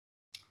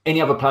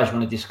 Any other players you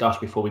want to discuss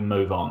before we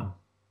move on?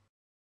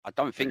 I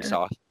don't think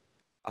so.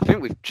 I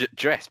think we've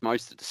dressed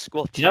most of the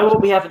squad. Do you know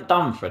what we haven't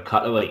done for a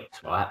couple of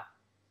weeks, right?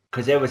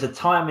 Because there was a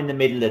time in the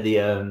middle of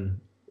the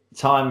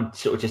time,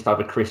 sort of just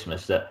over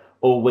Christmas, that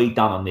all we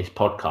done on this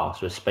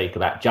podcast was speak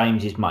about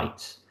James's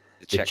mates,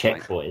 the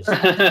Czech boys,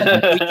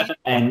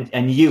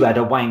 and you had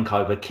a wank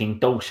over King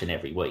Dawson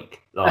every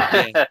week.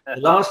 Like the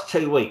last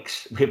 2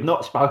 weeks, we've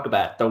not spoke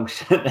about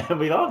Dawson, and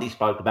we've hardly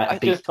spoke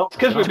about Big Tom.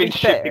 Because we've been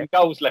shipping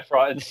goals left,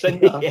 right, and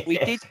centre. Yeah. We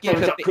did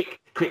give a bit.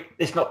 Quick.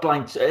 Let's not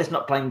blame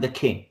the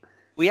king.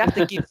 We have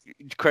to give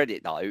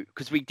credit though,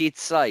 because we did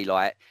say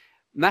like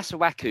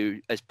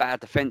Masuaku as bad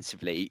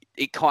defensively.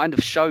 It kind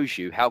of shows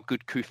you how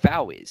good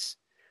Kufau is.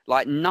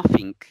 Like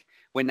nothing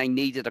when they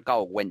needed a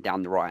goal went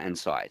down the right hand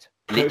side.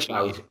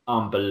 Kufau is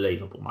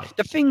unbelievable, mate.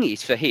 The thing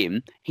is, for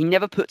him, he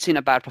never puts in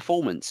a bad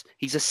performance.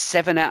 He's a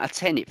 7 out of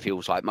 10. It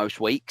feels like most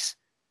weeks.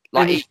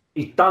 Like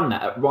he's done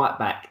that at right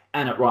back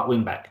and at right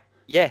wing back.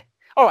 Yeah.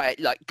 All right.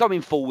 Like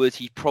going forward,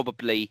 he's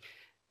probably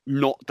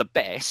not the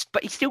best,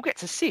 but he still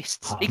gets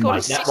assists. He got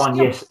assists.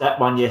 That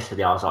one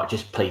yesterday, I was like,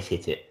 just please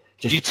hit it.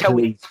 Just you tell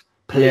me.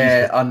 Please.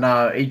 Yeah, I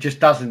know. He just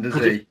doesn't, does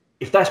he?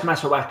 If that's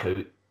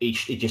Masuaku, he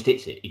just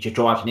hits it. He just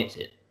drives and hits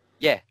it.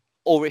 Yeah.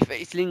 Or if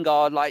it's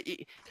Lingard, like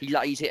he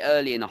lays it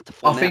early enough to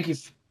fall. I think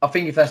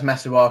if that's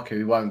Masuaku,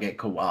 he won't get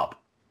caught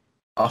up.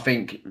 I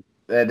think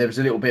there was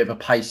a little bit of a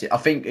pace. I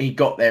think he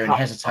got there and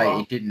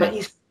hesitated, didn't he?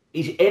 But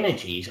his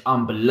energy is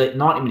unbelievable.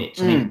 90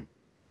 minutes.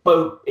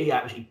 He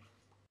actually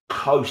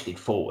coasted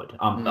forward.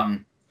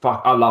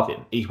 I love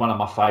him. He's one of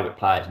my favourite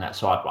players in that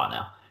side right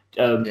now.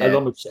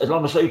 Along with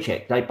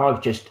Suchek, they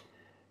both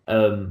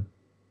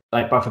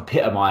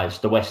epitomise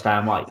the West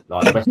Ham way,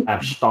 like the West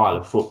Ham style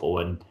of football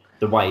and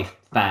the way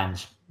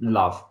fans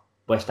love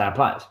West Ham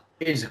players.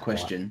 Here's a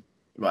question,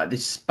 right?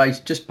 This is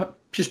based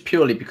just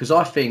purely because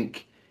I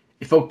think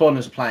if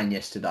Ogbonna's playing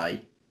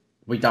yesterday,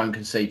 we don't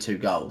concede 2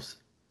 goals.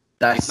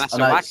 If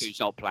Masuaku's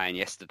not playing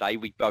yesterday,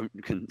 we don't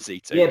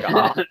concede 2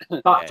 goals.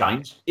 But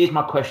James, here's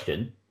my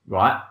question,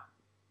 right?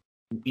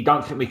 You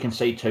don't think we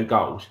concede 2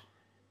 goals,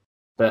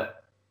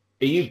 but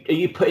are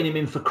you putting him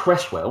in for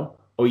Cresswell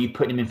or are you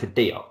putting him in for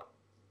Diop?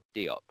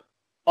 Diop.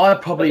 I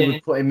probably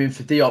would put him in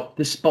for Diop,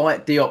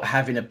 despite Diop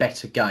having a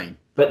better game.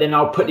 But then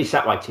I'll put this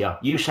that way to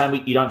you. You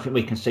saying you don't think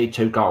we concede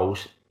 2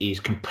 goals is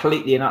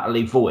completely and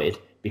utterly void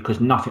because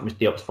nothing was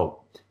Diop's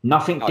fault.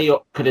 Nothing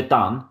Diop could have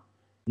done.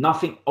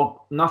 Nothing. There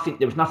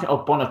was nothing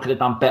Ogbonna could have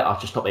done better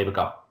to stop either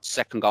goal.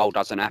 Second goal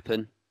doesn't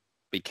happen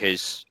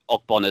because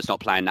Ogbonna's not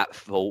playing that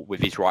full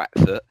with his right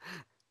foot.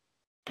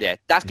 Yeah,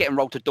 that's getting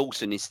rolled to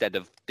Dawson instead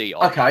of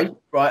Diop. Okay,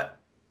 right.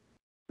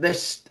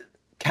 Let's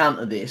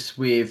counter this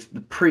with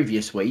the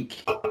previous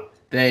week.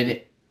 Then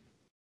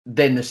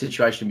the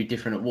situation would be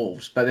different at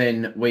Wolves. But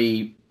then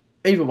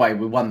either way,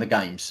 we won the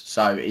games.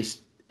 So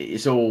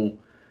it's all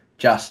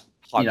just,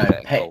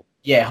 hypothetical.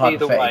 Hypothetical.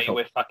 Either way,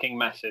 we're fucking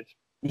massive.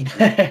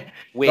 Going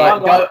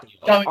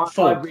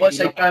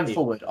forward, going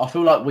forward, I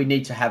feel like we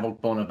need to have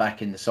Ogbonna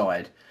back in the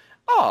side.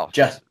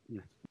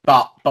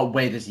 But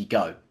where does he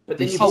go? But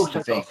then you've also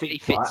got to think, he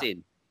fits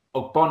in.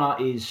 Ogbonna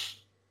is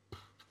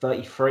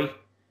 33,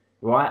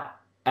 right?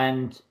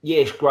 And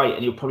it's great,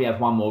 and he'll probably have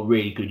one more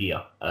really good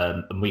year.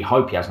 And we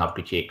hope he has another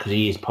good year because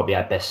he is probably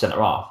our best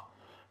centre half.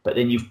 But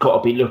then you've got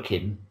to be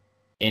looking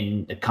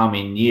in the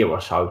coming year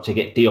or so to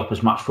get Diop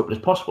as much football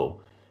as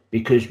possible,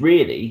 because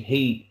really,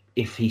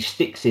 if he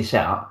sticks this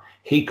out,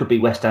 he could be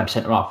West Ham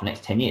centre half for the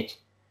next 10 years.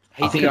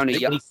 I think he's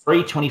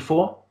 23,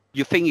 24.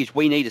 Your thing is,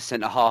 we need a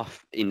centre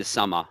half in the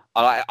summer.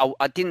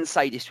 I didn't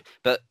say this,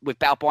 but with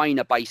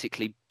Balbuena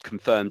basically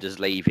confirmed as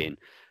leaving,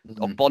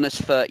 Ogbonna's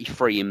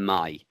 33 in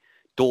May.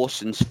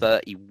 Dawson's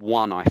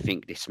 31, I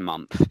think, this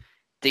month.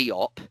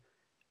 Diop,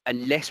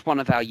 unless one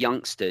of our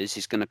youngsters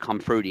is going to come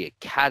through the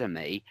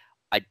academy,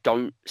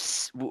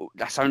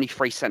 that's only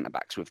 3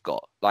 centre-backs we've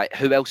got. Like,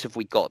 who else have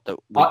we got that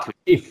we could...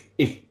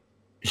 If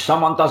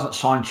someone doesn't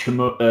sign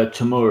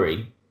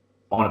Tamuri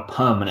on a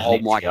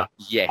permanent next year,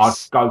 yes,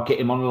 I'd go get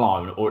him on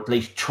loan, or at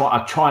least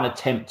I'd try and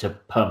attempt a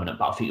permanent,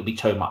 but I think it'll be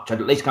too much.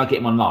 I'd at least go get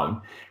him on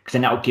loan, because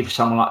then that would give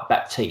someone like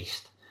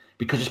Baptiste.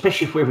 Because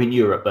especially if we're in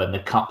Europe and the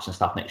cups and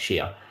stuff next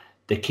year,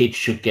 the kids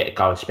should get a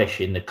go,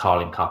 especially in the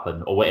Carling Cup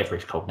or whatever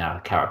it's called now, the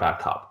Carabao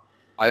Cup.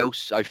 I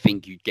also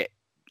think you'd get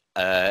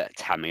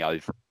Tammy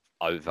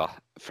over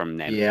from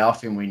them. Yeah, I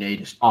think we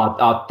need.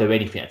 I'd do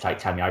anything to take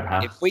Tammy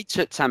Abraham. If we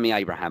took Tammy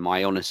Abraham,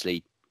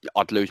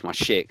 I'd lose my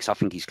shit because I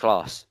think he's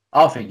class.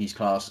 I think he's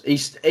class.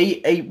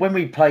 He when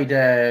we played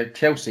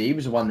Chelsea, he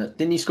was the one that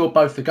didn't he score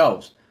both the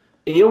goals.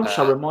 He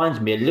also reminds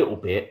me a little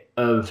bit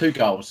of 2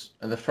 goals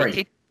and the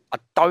 3.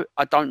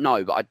 I don't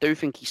know, but I do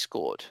think he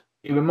scored.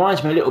 He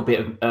reminds me a little bit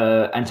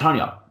of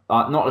Antonio.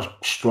 Not as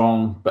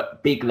strong,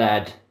 but big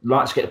lad.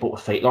 Likes to get the ball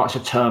to feet. Likes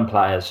to turn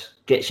players.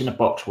 Gets in the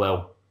box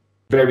well.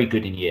 Very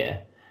good in the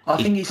air.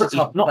 I think he's the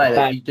type of player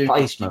that you do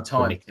placement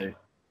time to.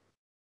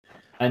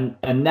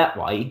 And that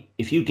way,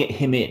 if you get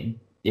him in,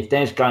 if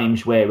there's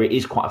games where it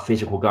is quite a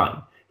physical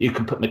game, you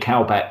can put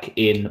McCall back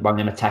in one of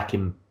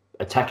them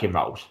attacking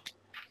roles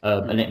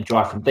and let him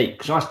drive from deep.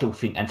 Because I still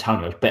think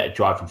Antonio's better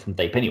driving from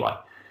deep anyway.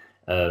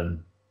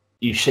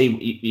 You've seen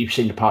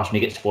the pass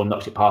when he gets the ball and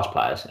knocks it past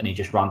players, and he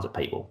just runs at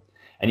people.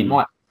 And it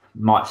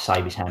might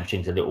save his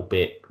hamstrings a little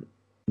bit,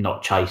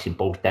 not chasing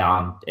balls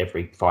down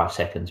every 5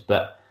 seconds.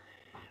 But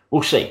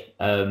we'll see.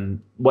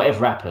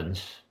 Whatever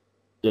happens,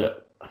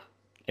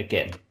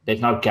 again,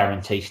 there's no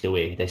guarantee still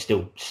here. There's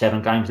still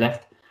 7 games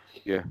left.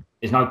 Yeah.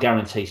 There's no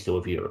guarantee still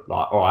of Europe.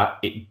 Like, all right,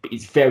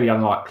 it's very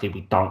unlikely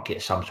we don't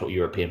get some sort of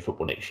European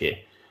football next year.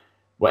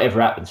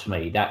 Whatever happens for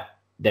me, that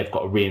they've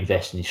got to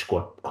reinvest in this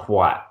squad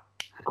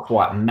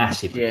quite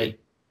massively.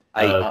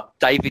 Yeah.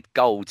 David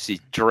Gold's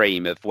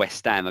dream of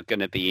West Ham are going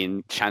to be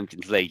in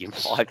Champions League in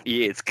 5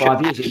 years. It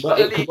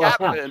could work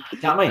out. Do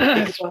you know what I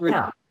mean? It could work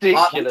out. Do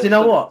you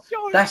know what?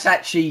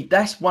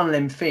 That's one of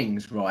them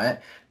things, right?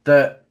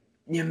 That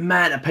the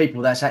amount of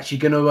people that's actually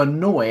going to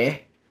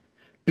annoy,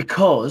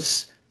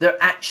 because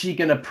they're actually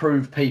going to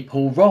prove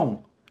people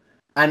wrong.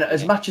 And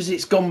as much as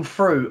it's gone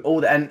through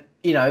all that, and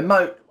you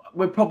know,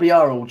 we probably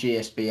are all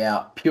GSB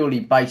out purely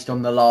based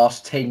on the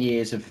last 10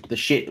 years of the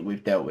shit that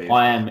we've dealt with.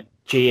 I am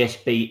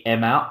GSB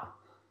M out.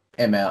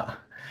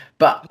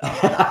 But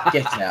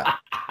get out.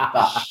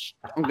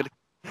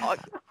 But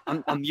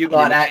I'm muting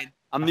him again.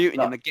 I'm muting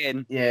him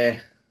again. Yeah.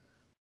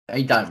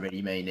 He don't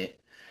really mean it.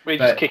 We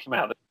just kick him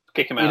out.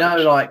 You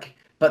know,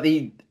 but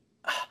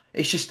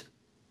it's just,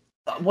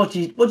 what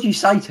do you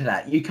say to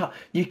that?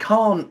 You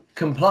can't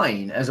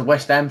complain as a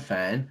West Ham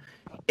fan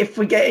if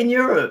we get in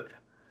Europe.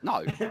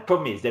 No. The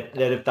problem is they'd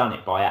have done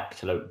it by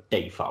absolute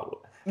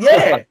default.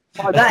 Yeah,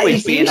 that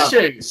is the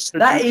issue.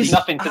 That is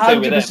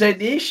 100%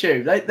 the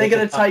issue. They're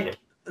going to take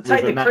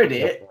the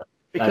credit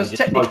because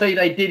technically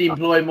they did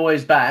employ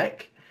Moyes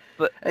back.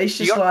 But it's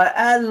just like,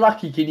 how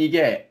lucky can you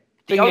get?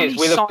 The thing is,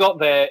 we'll have got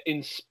there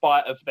in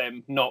spite of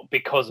them, not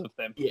because of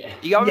them. Yeah.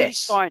 The only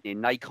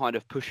signing they kind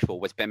of pushed for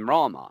was Ben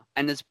Rama.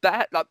 And as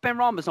bad, like Ben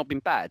Rama's not been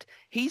bad.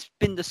 He's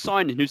been the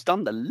signing who's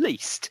done the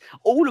least.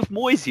 All of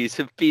Moyes'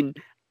 have been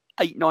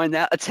 8, 9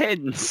 out of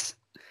 10s.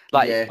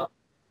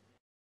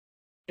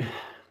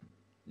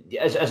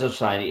 As I was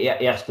saying, he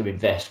has to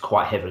invest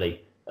quite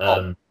heavily.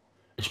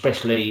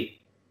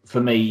 Especially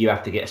for me, you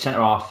have to get a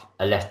centre half,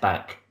 a left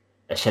back,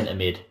 a centre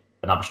mid,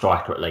 another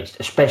striker at least.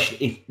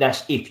 Especially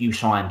if you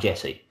sign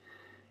Jesse.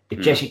 If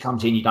Jesse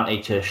comes in, you don't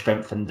need to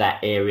strengthen that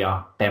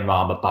area. Ben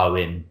Rama,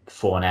 Bowen,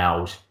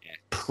 Fornals,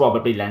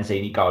 probably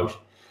Lanzini goes.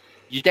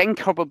 You then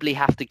probably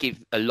have to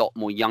give a lot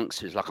more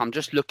youngsters. Like, I'm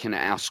just looking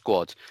at our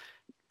squad.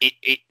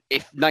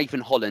 If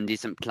Nathan Holland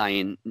isn't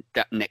playing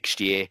that next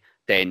year,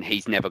 then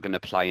he's never going to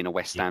play in a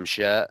West Ham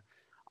shirt.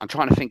 I'm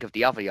trying to think of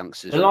the other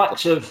youngsters. The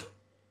likes of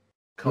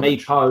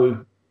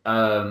Miko,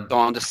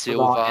 Dander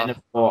Silva, and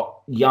have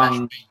got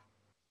young.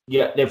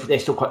 Yeah, they're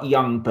still quite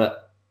young,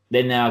 but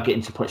they're now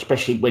getting to the point,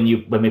 especially when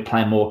we're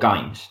playing more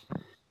games.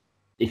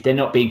 If they're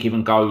not being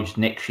given goals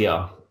next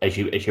year, as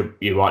you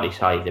rightly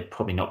say, they're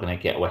probably not going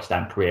to get a West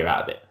Ham career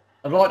out of it.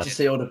 I'd like to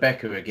see Oda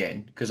Becker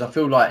again, because I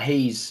feel like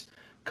he's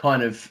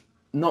kind of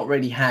not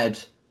really had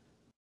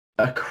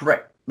a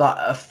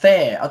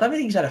fair. I don't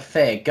think he's had a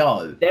fair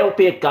go. There'll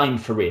be a game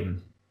for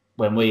him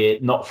when we're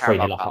not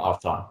 3-0 up at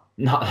half time.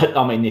 No,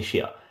 I mean this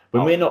year.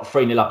 When we're not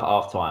 3-0 up at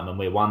half time and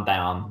we're 1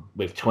 down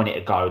with 20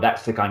 to go,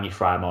 that's the game you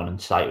throw him on and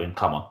say to him,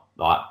 come on,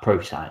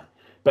 prove something.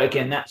 But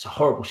again, that's a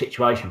horrible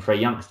situation for a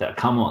youngster to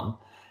come on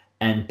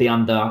and be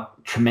under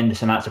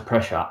tremendous amounts of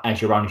pressure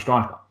as your only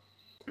striker.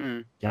 Do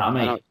you know what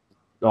I mean?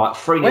 Like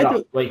 3-0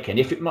 up weekend.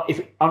 If it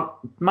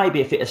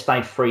maybe if it had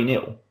stayed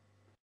 3-0,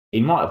 he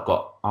might have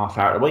got half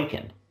hour at the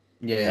weekend.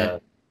 Yeah.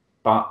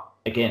 But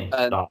again,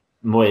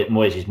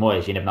 Moyes is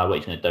Moyes. You never know what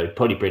he's going to do.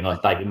 Probably bring on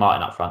David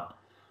Martin up front.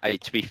 Hey,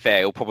 to be fair,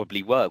 it'll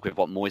probably work with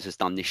what Moyes has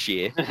done this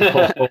year.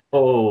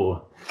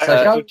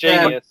 So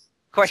genius.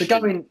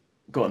 Question.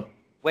 Go on.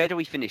 Where do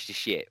we finish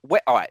this year?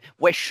 All right.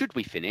 Where should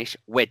we finish?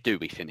 Where do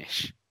we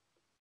finish?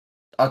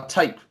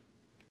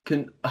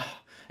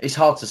 It's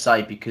hard to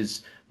say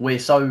because we're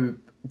so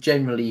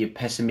generally a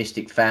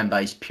pessimistic fan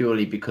base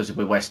purely because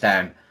we're West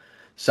Ham.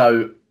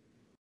 So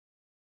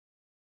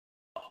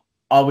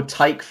I would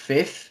take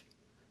 5th,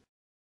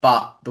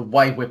 but the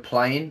way we're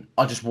playing,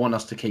 I just want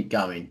us to keep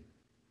going.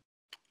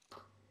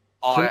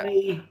 For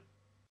me,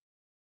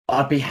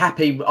 I'd be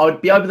happy.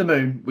 I'd be over the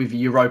moon with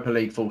Europa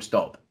League full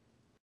stop.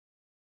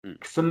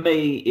 For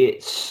me,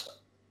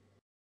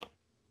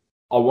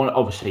 I want,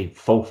 obviously,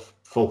 fourth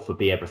would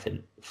be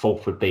everything.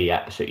 Fourth would be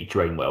absolutely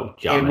dream world.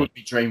 It would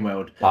be dream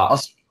world. I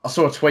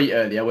saw a tweet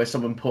earlier where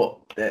someone put,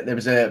 there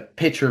was a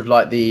picture of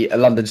like the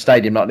London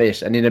Stadium like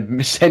this, and in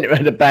the centre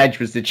of the badge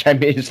was the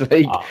Champions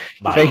League.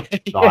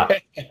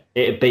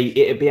 It'd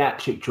be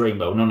absolute dream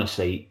world. And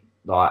honestly,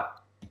 like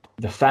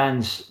the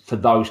fans for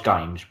those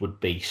games would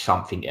be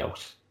something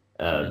else.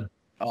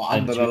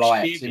 Under the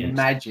lights,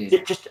 imagine.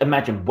 Just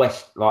imagine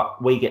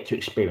we get to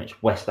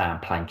experience West Ham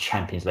playing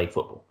Champions League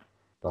football.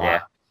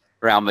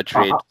 Real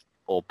Madrid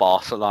or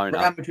Barcelona.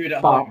 Real Madrid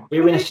at but home.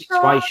 we're in a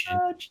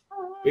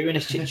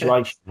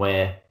situation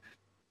where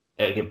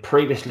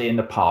previously in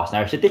the past,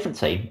 now it's a different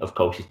team, of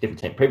course, it's a different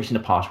team. Previously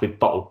in the past, we've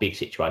bottled big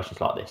situations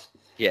like this.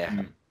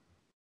 Yeah.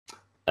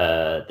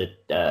 The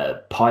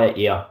Payet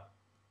year,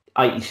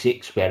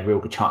 86, we had a real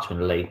good chance to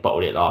win the league,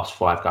 bottled it last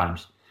 5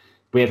 games.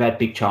 We have had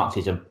big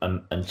chances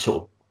and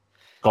sort of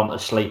gone to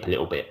sleep a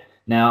little bit.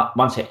 Now,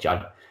 one sec,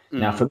 Jay.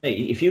 Now, for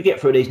me, if you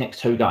get through these next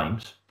 2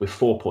 games with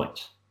 4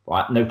 points,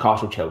 right,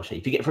 Newcastle, Chelsea,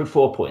 if you get through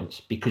 4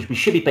 points, because we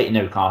should be beating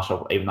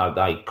Newcastle, even though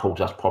they cause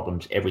us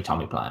problems every time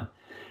we play them,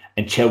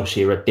 and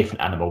Chelsea are a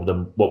different animal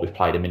than what we've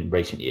played them in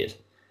recent years.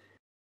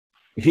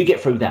 If you get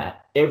through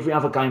that, every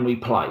other game we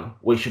play,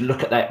 we should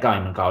look at that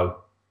game and go,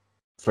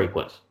 3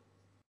 points.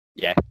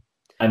 Yeah.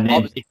 And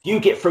then if you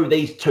get through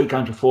these 2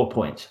 games with 4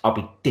 points, I'll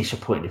be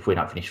disappointed if we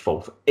don't finish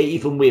 4th,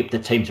 even with the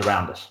teams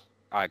around us.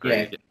 I agree.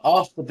 Yeah.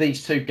 After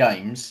these 2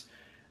 games,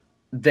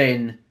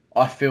 then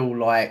I feel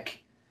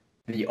like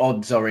the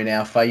odds are in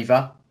our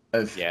favour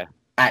of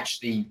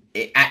actually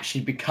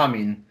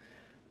becoming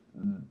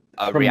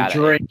a from reality.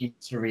 dream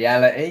to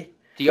reality.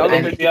 The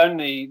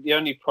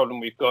only problem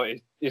we've got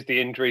is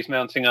the injuries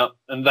mounting up,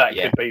 and that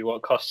could be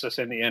what costs us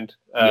in the end.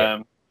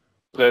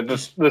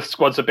 The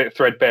squad's a bit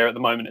threadbare at the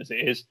moment as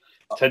it is.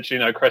 Potentially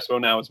no Cresswell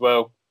now as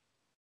well.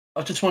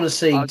 I just want to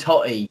see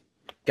Totti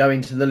go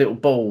into the little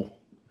ball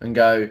and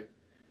go,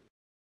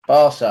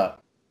 Barca,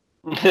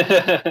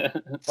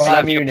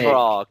 Bayern Munich,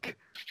 Prague,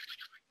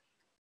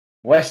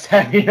 West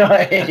Ham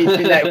United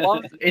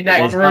in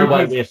that group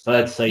of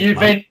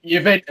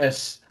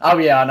Juventus. Oh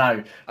yeah, I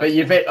know. But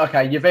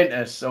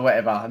Juventus or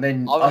whatever. And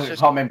then I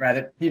can't remember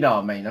how you know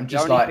what I mean. I'm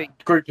just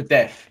group of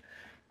death.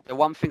 The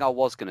one thing I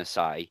was going to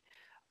say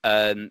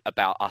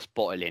about us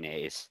bottling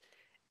it is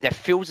there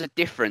feels a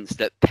difference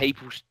that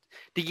people.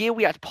 The year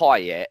we had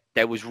Payet,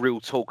 there was real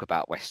talk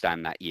about West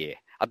Ham that year.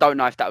 I don't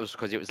know if that was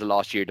because it was the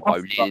last year of the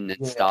bowling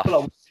and stuff.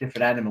 A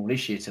different animal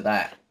this year to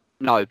that.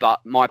 No, but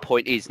my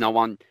point is,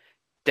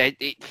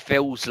 it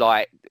feels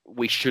like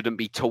we shouldn't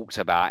be talked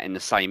about in the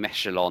same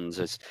echelons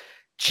as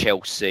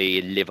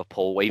Chelsea,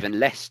 Liverpool, even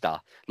Leicester.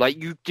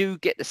 Like, you do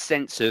get the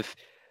sense of,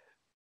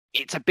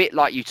 it's a bit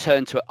like you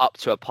turn up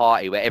to a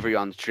party where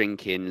everyone's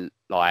drinking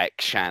like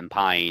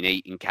champagne,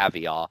 eating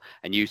caviar,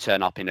 and you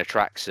turn up in a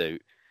tracksuit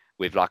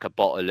with like a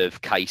bottle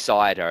of K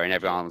cider, and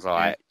everyone's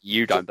like,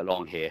 "You don't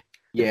belong here."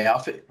 Yeah, I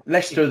think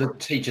Leicester are the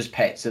teachers'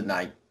 pets, aren't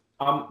they?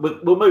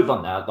 We'll move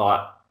on now.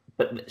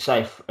 And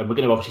we're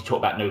going to obviously talk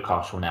about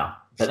Newcastle now.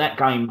 But that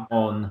game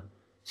on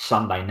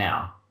Sunday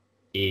now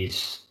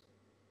is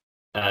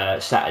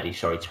Saturday.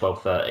 Sorry,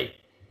 12:30.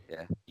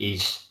 Yeah,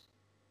 is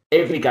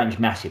every game's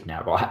massive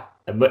now, right?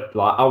 And like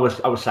I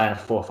was saying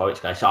 4 or 5 weeks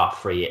ago,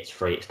 it's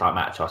free. It's don't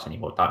matter to us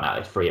anymore. Don't matter.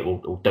 It's free. It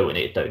will do what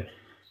it do.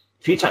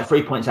 If you take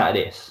 3 points out of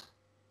this,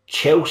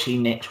 Chelsea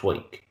next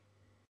week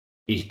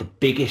is the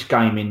biggest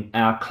game in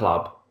our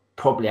club,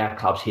 probably our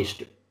club's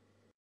history,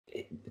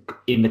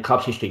 in the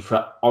club's history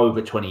for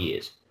over 20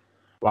 years.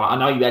 Right? I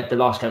know you had the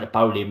last game at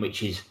Bowling,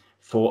 which is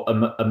for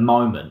a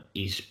moment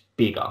is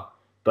bigger,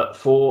 but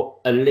for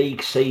a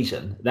league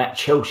season, that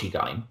Chelsea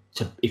game,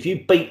 so if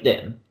you beat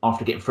them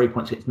after getting 3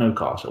 points against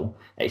Newcastle,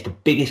 it's the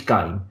biggest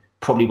game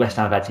probably West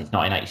Ham have had since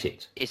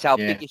 1986. It's our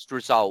biggest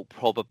result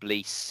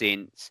probably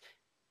since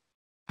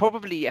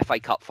the FA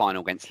Cup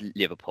final against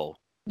Liverpool.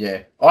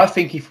 Yeah, I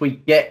think if we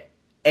get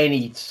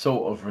any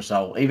sort of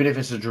result, even if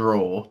it's a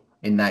draw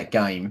in that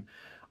game,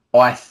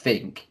 I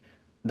think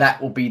that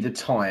will be the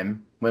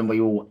time when we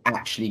will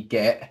actually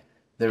get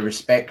the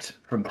respect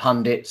from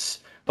pundits.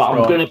 But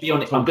I'm going to be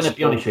honest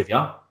with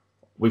you.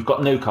 We've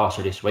got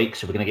Newcastle this week,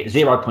 so we're going to get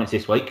 0 points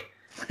this week.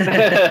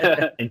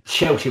 And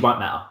Chelsea won't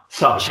matter.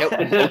 So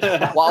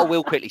what I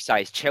will quickly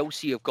say is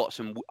Chelsea have got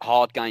some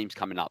hard games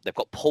coming up. They've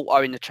got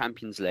Porto in the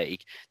Champions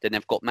League, then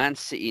they've got Man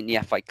City in the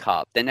FA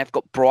Cup, then they've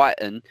got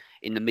Brighton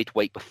in the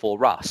midweek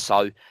before us.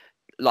 So,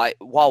 like,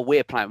 while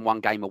we're playing one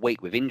game a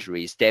week with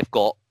injuries, they've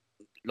got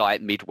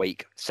like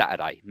midweek,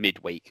 Saturday,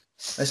 midweek.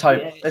 Let's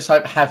hope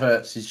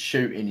Havertz's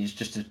shooting is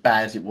just as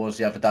bad as it was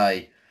the other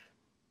day.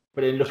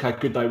 But then look how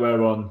good they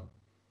were on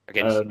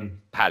against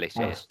Palace.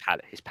 Yeah,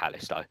 it's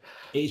Palace though.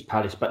 It is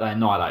Palace, but they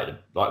annihilated them.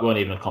 Like, weren't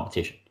even a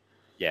competition.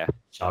 Yeah.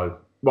 So,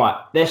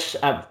 right, let's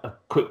have a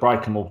quick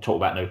break and we'll talk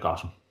about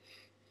Newcastle.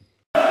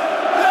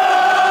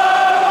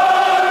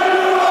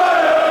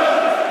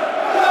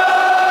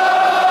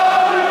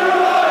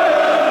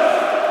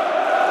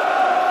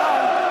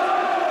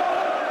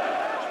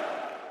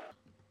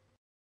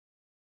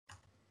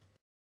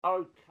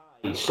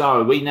 Okay,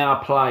 so we now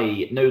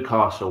play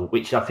Newcastle,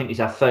 which I think is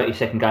our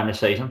 32nd game of the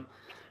season.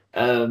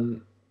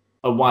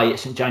 Away at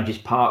St James's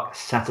Park,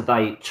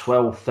 Saturday,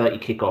 12:30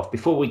 kickoff.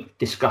 Before we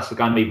discuss the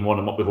game even more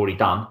than what we've already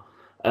done,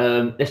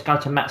 let's go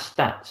to Matt's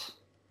stats.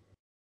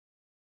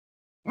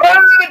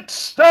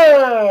 Matt's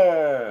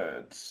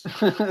stats!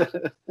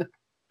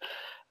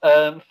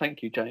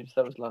 Thank you, James.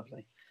 That was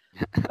lovely.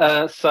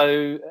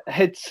 So,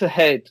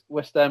 head-to-head,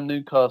 West Ham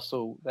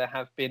Newcastle, there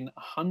have been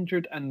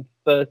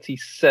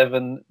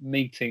 137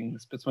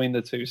 meetings between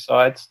the two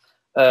sides.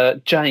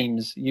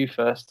 James, you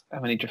first.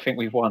 How many do you think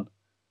we've won?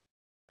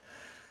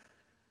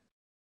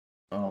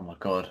 Oh my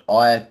God!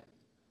 How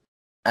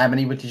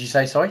many? What did you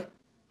say? Sorry.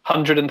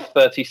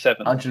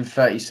 137.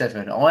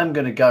 137. I'm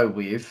going to go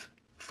with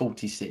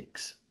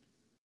 46.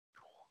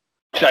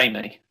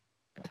 Jamie.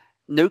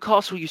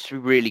 Newcastle used to be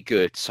really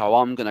good, so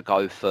I'm going to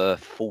go for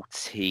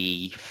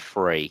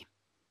 43.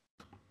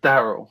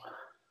 Daryl.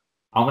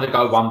 I'm going to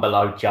go one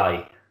below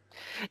Jay.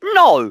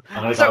 No!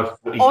 I'm going to go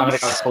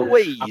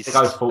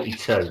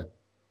 42.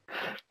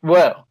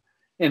 Well,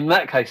 in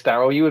that case,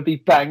 Daryl, you would be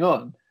bang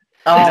on.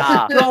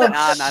 Oh, for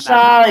God's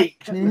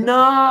sake,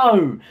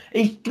 no!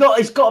 He's got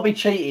to be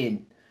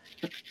cheating.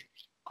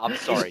 I'm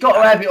sorry. He's got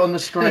to have it on the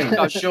screen,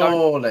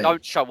 surely.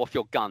 Don't show off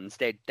your guns.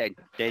 They're guns.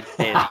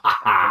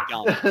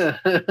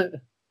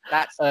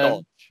 That's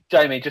dodge.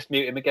 Jamie, just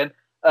mute him again.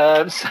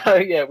 So,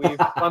 yeah, we've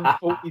won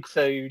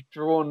 42,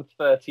 drawn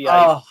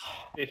 38,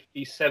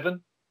 57.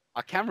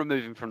 I can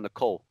remove him from the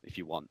call if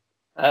you want.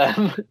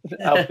 Our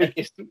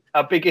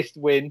biggest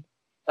win,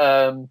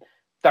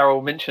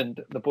 Daryl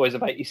mentioned the boys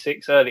of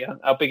 86 earlier.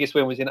 Our biggest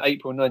win was in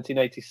April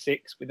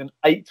 1986 with an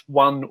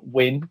 8-1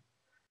 win.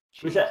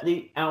 Was that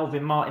the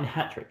Alvin Martin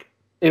hat-trick?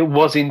 It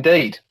was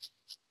indeed.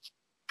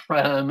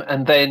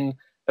 And then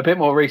a bit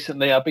more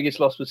recently, our biggest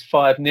loss was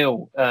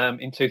 5-0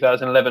 in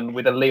 2011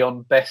 with a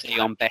Leon Best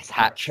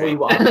hat-trick.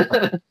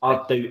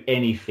 I'd do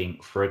anything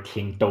for a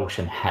King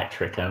Dawson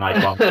hat-trick and an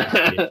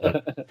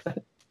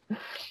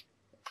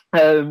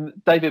 8-1.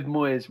 David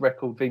Moyes'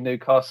 record v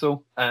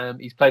Newcastle.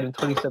 He's played them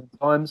 27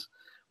 times,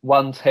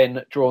 won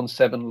 10, drawn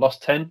 7,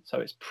 lost 10. So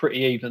it's pretty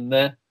even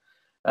there.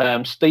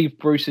 Steve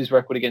Bruce's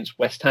record against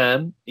West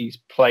Ham. He's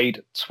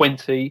played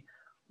 20,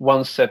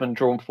 won 7,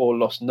 drawn 4,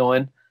 lost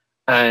 9.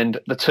 And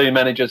the two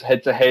managers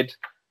head-to-head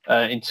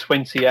in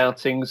 20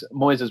 outings.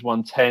 Moyes has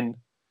won 10,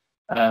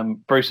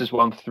 Bruce has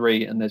won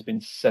 3, and there's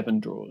been 7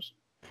 draws.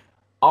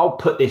 I'll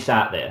put this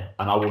out there,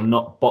 and I will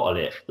not bottle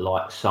it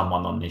like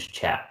someone on this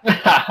chat.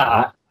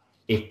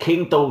 If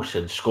King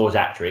Dawson scores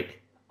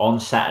hat-trick on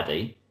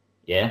Saturday,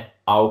 yeah,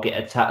 I'll get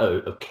a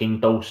tattoo of King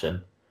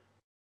Dawson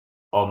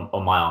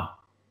on my arm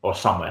or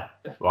somewhere,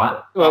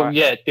 right? Well,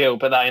 yeah, deal,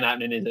 but that ain't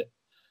happening, is it?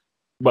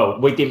 Well,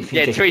 we didn't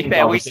think... Yeah, to be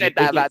fair, we said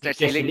that about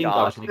Jesse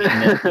Lingard.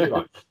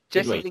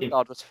 Jesse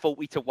Lingard was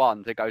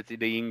 40-1 to go to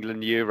the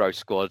England Euro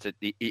squad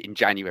in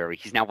January.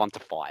 He's now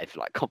 1-5.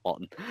 Like, come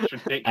on.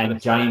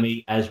 And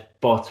Jamie has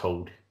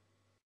bottled.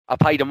 I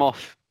paid him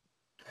off.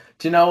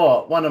 Do you know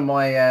what? One of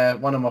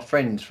my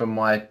friends from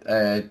my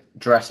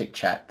Jurassic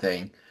chat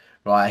thing,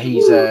 right?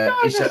 He's a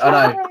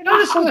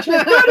dinosaur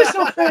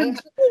friend.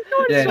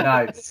 Yeah,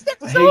 no,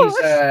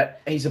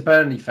 he's a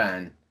Burnley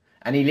fan,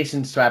 and he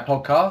listens to our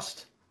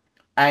podcast.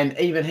 And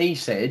even he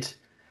said,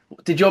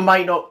 "Did your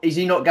mate not? Is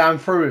he not going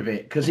through with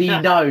it? Because he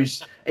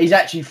knows he's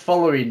actually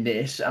following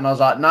this." And I was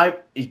like,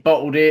 "Nope, he's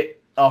bottled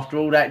it after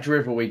all that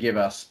drivel we give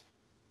us."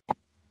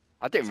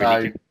 I didn't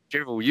really give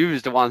drivel. You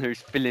was the one who's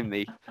filling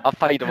me. I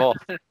paid him off.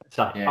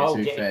 So yeah, I'll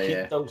get a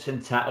King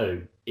Dawson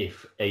tattoo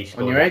if he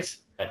scores on your head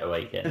at the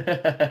weekend.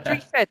 To be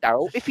fair,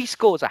 Daryl, if he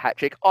scores a hat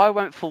trick, I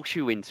won't force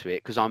you into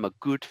it because I'm a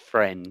good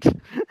friend.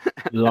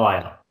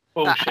 Liar.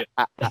 Bullshit.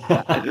 I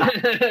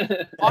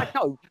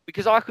know,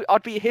 because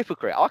I'd be a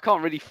hypocrite. I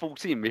can't really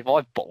force him if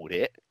I've bottled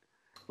it.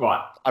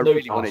 Right. I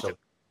really wanted to.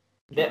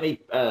 Let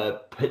me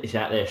put this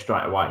out there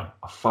straight away.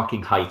 I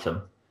fucking hate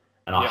him,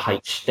 and I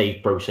hate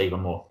Steve Bruce even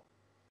more.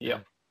 Yeah.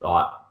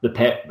 Like the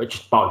pair, but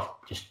just both,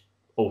 just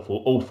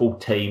awful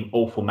team,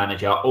 awful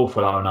manager,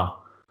 awful owner.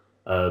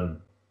 I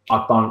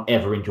don't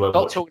ever enjoy.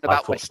 Not talking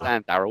about West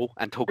Ham, Daryl,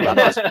 and talking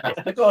about.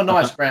 They've got a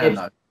nice ground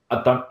though.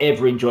 I don't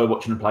ever enjoy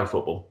watching them play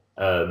football.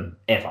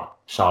 ever.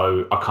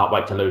 So I can't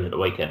wait to lose at the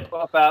weekend.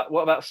 What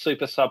about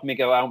super sub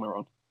Miguel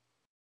Almiron?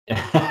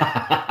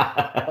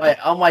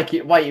 I'm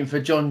waiting for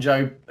John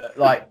Joe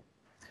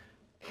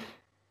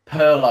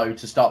Perlo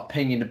to start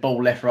pinging the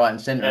ball left, right, and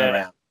centre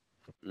around.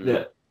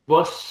 Look,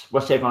 what's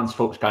everyone's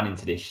thoughts going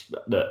into this?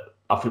 Look,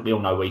 I think we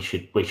all know we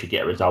should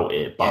get a result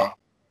here, but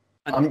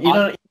go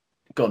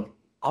on.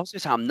 I was going to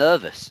say I'm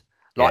nervous.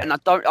 And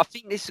I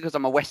think this is because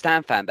I'm a West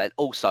Ham fan, but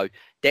also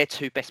their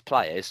two best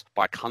players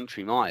by a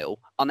country mile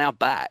are now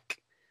back.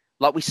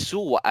 Like we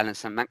saw what Alan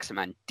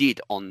Saint-Maximin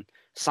did on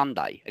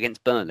Sunday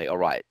against Burnley. All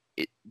right,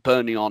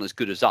 Burnley aren't as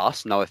good as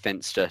us. No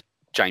offence to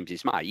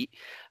James's mate,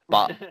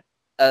 but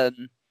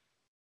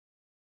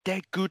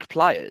they're good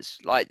players.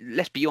 Like,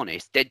 let's be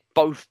honest, they'd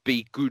both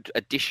be good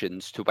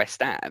additions to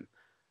West Ham.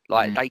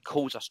 Like, they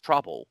cause us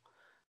trouble.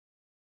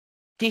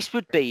 This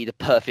would be the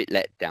perfect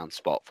letdown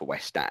spot for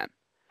West Ham.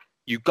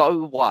 You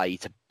go away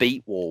to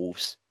beat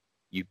Wolves,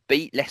 you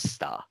beat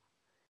Leicester,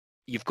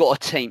 you've got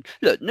a team.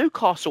 Look,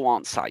 Newcastle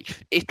aren't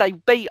safe. If they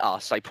beat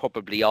us, they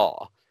probably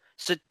are.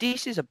 So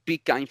this is a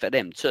big game for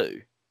them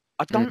too.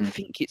 I don't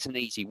think it's an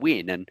easy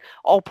win, and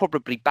I'll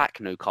probably back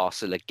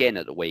Newcastle again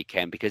at the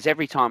weekend because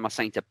every time I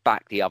seem to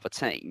back the other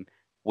team,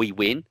 we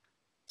win.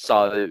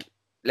 So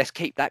let's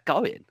keep that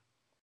going.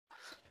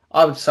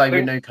 I would say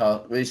with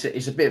Newcastle,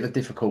 it's a bit of a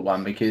difficult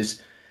one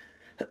because,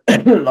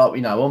 like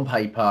we know, on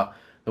paper,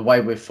 the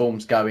way we're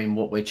form's going,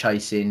 what we're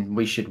chasing,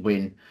 we should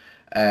win.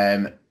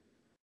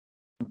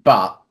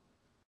 But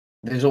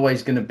there's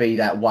always going to be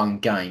that one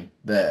game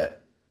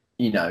that,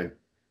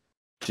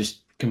 just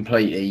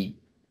completely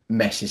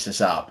messes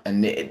us up.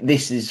 And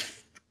this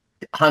is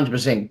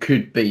 100%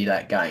 could be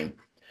that game.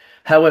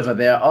 However,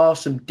 there are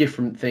some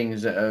different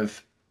things that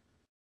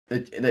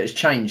has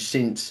changed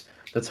since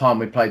the time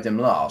we played them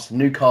last.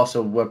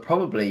 Newcastle were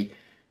probably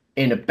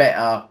in a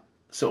better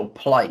sort of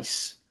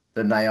place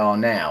than they are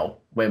now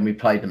when we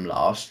played them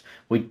last.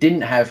 We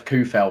didn't have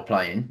Kufel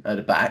playing at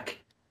the back.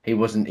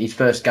 His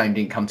first game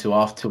didn't come till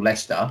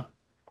Leicester.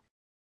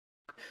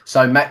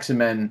 So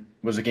Maximin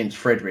was against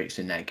Fredericks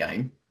in that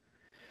game.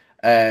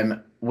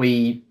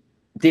 We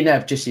didn't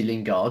have Jesse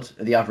Lingard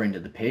at the other end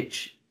of the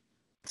pitch.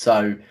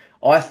 So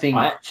I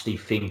actually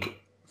think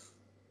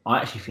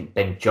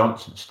Ben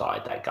Johnson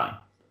started that game.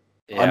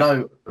 Yeah. I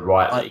know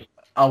rightly.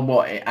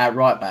 At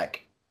right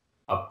back?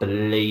 I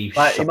believe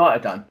so. He might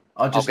have done.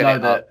 I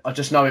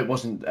just know it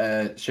wasn't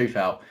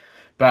Schufelt.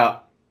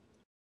 But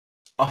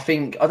I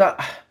think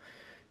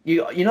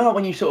you know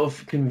when you sort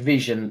of can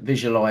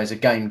visualize a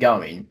game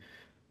going,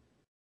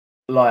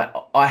 like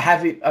I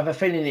have a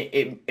feeling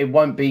it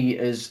won't be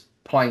as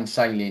plain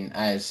sailing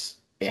as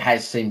it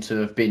has seemed to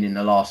have been in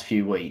the last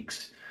few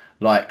weeks.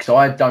 Like, so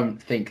I don't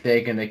think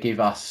they're going to give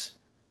us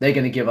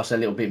a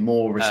little bit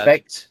more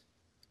respect.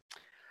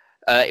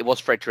 It was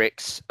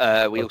Fredericks.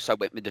 We also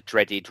went with the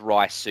dreaded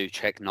Rice,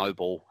 Souček,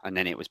 Noble, and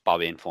then it was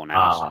Bowen for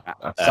now.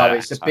 So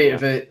it's it's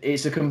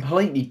going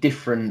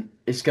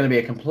to be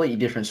a completely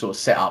different sort of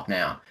setup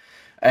now.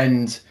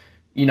 And,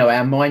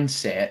 our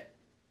mindset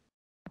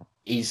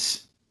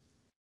is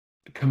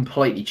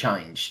completely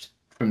changed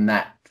from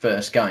that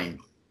first game.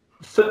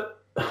 For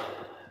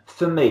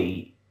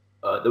me,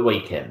 the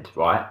weekend,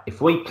 right?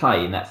 If we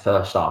play in that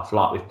first half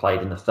like we've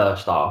played in the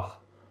first half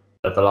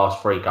of the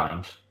last 3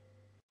 games,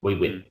 we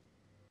win.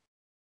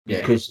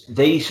 Because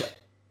these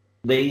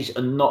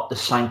are not the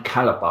same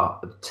calibre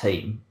of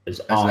team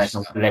as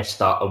Arsenal,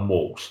 Leicester and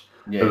Wolves,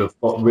 who have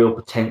got real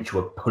potential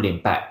of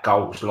pulling back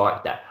goals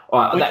like that.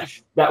 All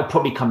right, that'll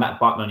probably come back and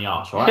bite me on the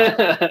arse,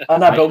 right? I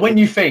know, but when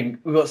you think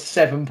we've got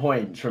 7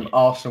 points from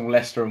Arsenal,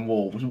 Leicester and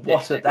Wolves,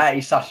 that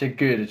is such a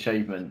good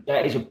achievement.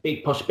 That is a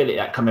big possibility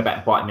that coming back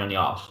and biting me on the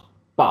arse.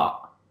 But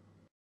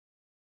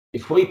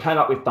if we play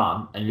like we've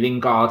done, and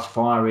Lingard's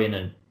firing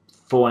and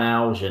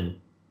Fornals and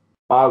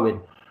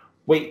Bowen,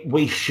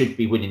 we should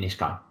be winning this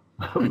game.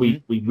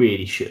 We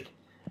really should.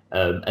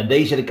 And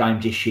these are the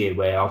games this year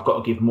where I've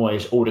got to give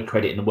Moyes all the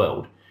credit in the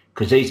world,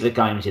 because these are the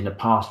games in the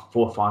past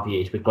 4 or 5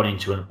 years we've gone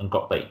into and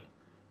got beat.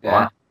 Yeah.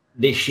 Right?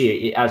 This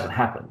year it hasn't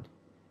happened.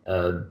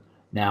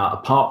 Now,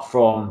 apart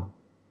from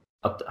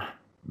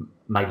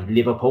maybe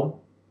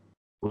Liverpool,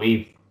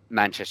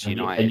 Manchester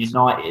United. And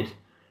United,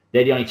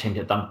 they're the only team that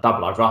have done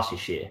double over us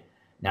this year.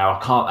 Now,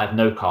 I can't have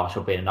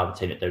Newcastle being another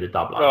team that do the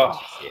double over us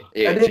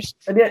this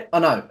year. I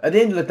know. At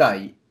the end of the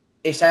day,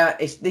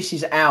 this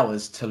is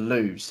ours to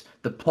lose.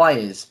 The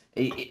players,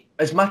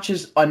 as much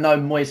as I know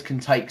Moyes can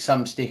take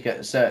some stick to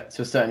a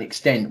certain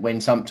extent, when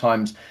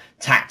sometimes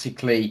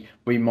tactically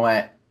he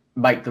might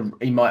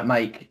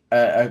make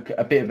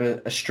a bit of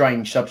a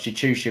strange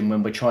substitution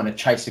when we're trying to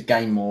chase a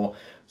game or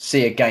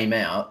see a game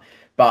out.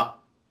 But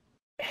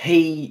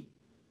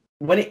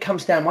when it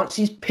comes down, once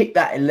he's picked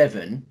that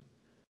 11,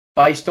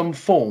 based on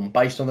form,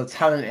 based on the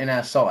talent in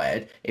our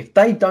side, if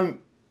they don't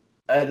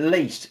at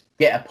least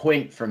get a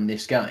point from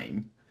this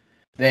game,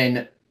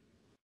 then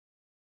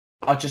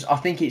I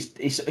think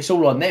it's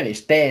all on them.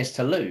 It's theirs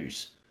to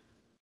lose.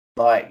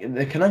 Like,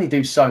 they can only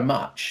do so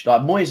much.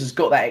 Like, Moyes has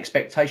got that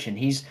expectation.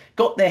 He's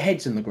got their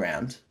heads in the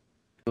ground.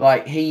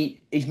 Like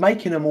he's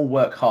making them all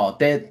work hard.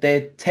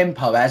 Their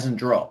tempo hasn't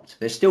dropped.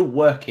 They're still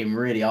working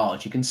really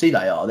hard. You can see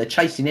they are. They're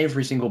chasing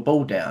every single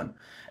ball down.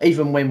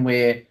 Even when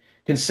we're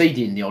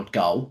conceding the odd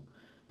goal,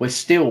 we're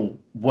still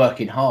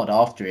working hard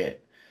after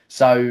it.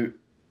 So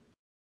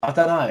I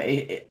don't know.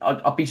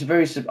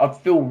 I'd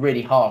feel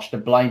really harsh to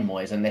blame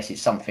Moyes unless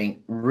it's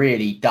something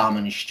really dumb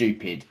and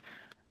stupid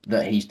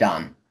that he's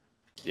done.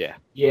 Yeah.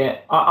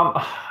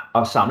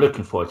 I'm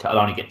looking forward to it. I'll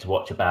only get to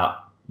watch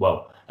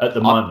at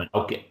the moment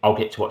I'll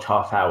get to watch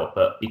half hour,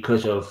 but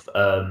because of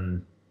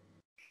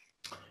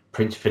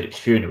Prince Philip's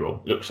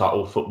funeral, it looks like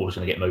all football's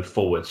going to get moved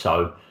forward.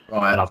 So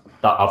Right. and I've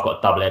got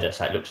a double header,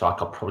 so it looks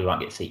like I probably won't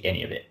get to see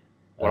any of it.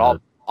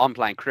 Well, I'm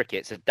playing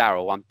cricket, so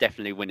Daryl, I'm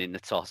definitely winning the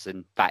toss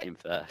and batting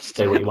first.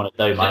 Do what you want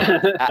to do, mate.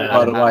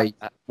 By the way,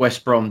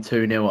 West Brom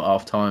 2-0 at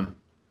half time.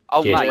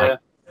 Oh, Cheers, mate. mate.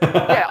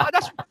 Yeah,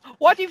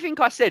 why do you think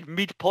I said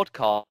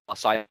mid-podcast,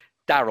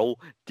 Daryl,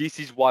 this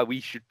is why we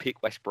should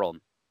pick West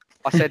Brom?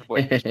 I said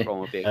West Brom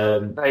would be.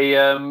 But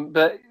I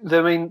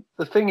mean,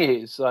 the thing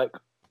is, like,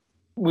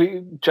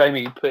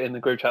 Jamie put in the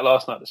group chat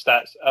last night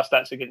our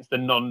stats against the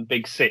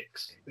non-Big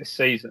Six this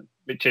season,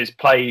 which is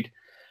played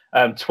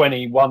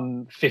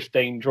 21,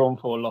 15, drawn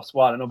 4, lost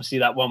 1, and obviously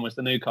that one was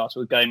the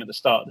Newcastle game at the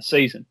start of the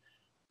season.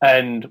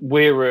 And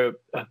we're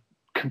a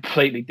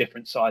completely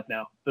different side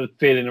now. The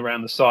feeling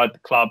around the side, the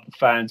club, the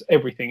fans,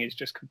 everything is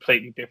just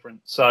completely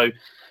different. So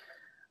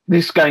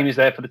this game is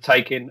there for the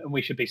taking, and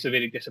we should be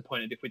severely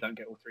disappointed if we don't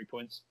get all 3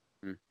 points.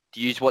 Do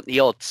you want the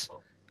odds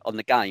on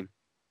the game?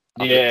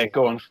 Yeah,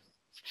 go on.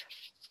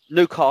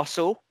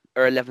 Newcastle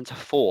are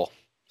 11-4.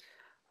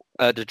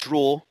 The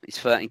draw is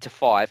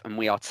 13-5, and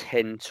we are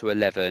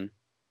 10-11.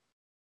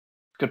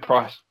 Good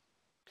price.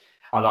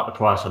 I like the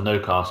price on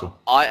Newcastle.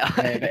 Yeah,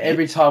 but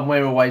every time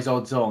we're always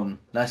odds on,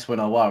 that's when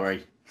I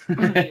worry.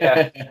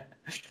 Yeah.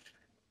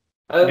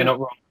 You're not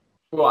wrong.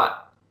 Right.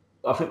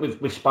 I think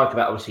we've spoke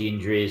about obviously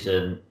injuries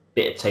and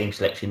bit of team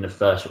selection in the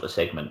first sort of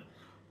segment.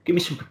 Give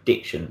me some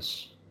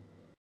predictions.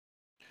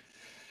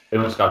 Who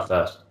wants to go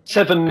first?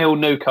 7-0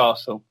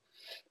 Newcastle.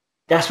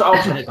 That's what I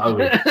was going to go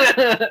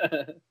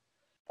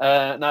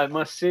with. No,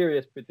 my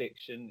serious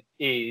prediction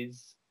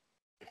is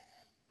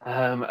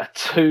a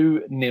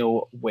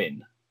 2-0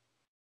 win.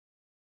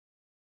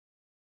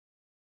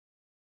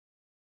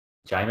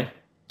 Jamie?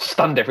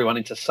 Stunned everyone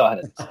into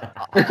silence.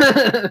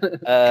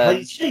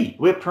 You see,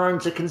 we're prone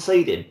to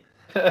conceding.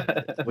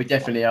 We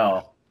definitely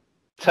are.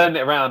 Turn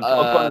it around.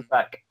 I've got it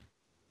back.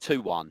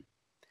 2-1.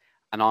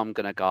 And I'm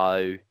going to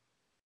go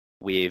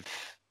with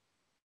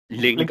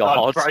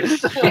Lingard.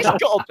 It's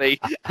got to be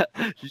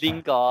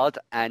Lingard,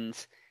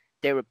 and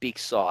they're a big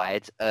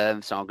side. So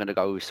I'm going to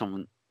go with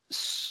someone...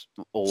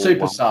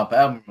 Super sub,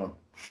 Elmron.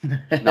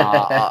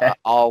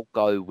 I'll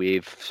go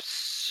with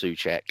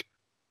Souček.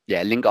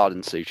 Yeah, Lingard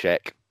and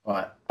Souček.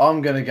 Right,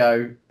 I'm going to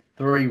go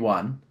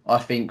 3-1. I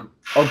think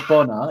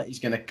Ogbonna is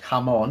going to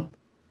come on.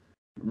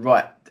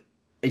 Right,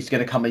 he's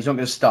not going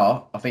to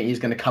start. I think he's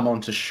going to come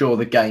on to shore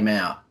the game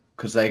out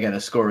because they're going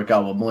to score a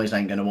goal and Moyes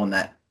ain't going to want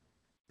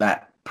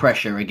that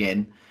pressure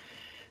again.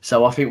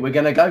 So I think we're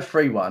going to go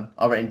 3-1.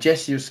 I reckon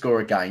Jesse will score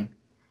again.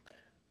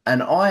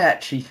 And I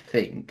actually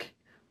think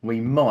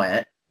we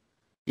might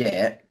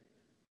get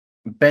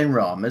Ben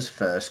Rama's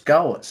first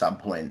goal at some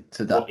point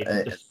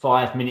today.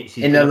 5 minutes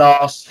in the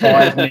last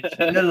 5 minutes.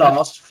 In the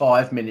last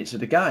 5 minutes of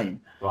the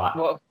game. Right.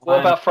 What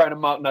about throwing a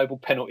Mark Noble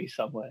penalty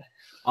somewhere?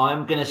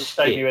 I'm going to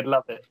stick. You would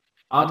love it.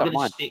 I'm going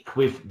to stick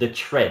with the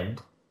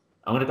trend.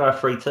 I'm going to go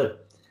 3-2.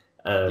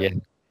 Yeah.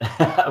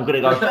 I'm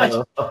going to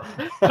go 4.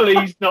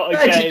 Please not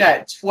again. Imagine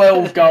that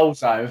 12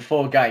 goals though in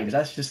 4 games.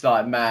 That's just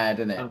like mad,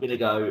 isn't it? I'm going to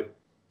go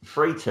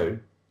 3-2,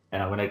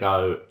 and I'm going to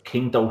go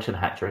King Dalton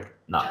hat-trick.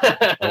 No.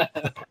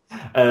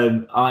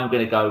 I'm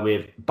going to go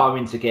with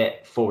Bowen to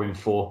get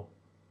 4-4,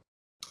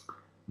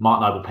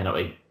 Mark Noble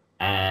penalty,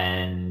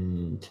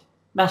 and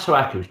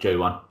Masuaku's due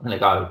one. I'm going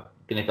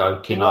to go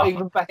King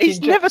Arthur.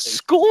 He's never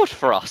scored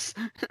for us.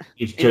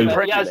 He's due.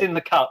 He has in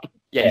the cup.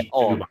 Yeah,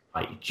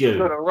 due.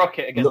 Got a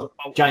rocket against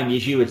Jamie,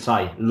 as you would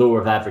say, law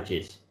of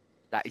averages.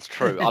 That is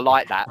true. I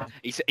like that.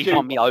 He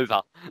won me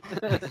over.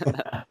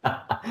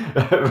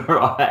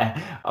 Right.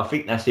 I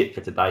think that's it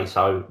for today.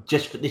 So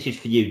this is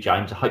for you,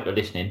 James. I hope you're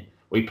listening.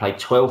 We played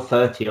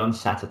 12:30 on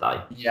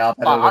Saturday. Yeah,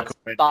 but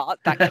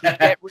that can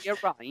get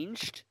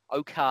rearranged.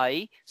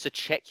 Okay, so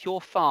check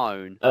your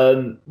phone.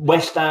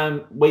 West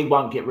Ham, we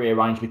won't get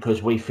rearranged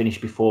because we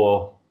finished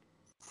before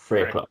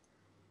 3:00.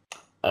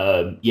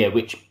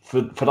 Which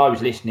for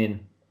those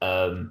listening,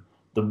 I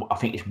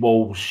think it's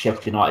Wolves,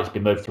 Sheffield United has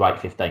been moved to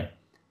 8:15.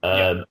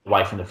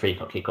 Away from the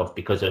 3:00 kickoff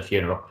because of the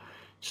funeral.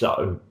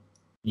 So,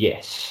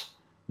 yes,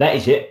 that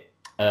is it.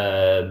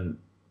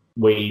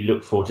 We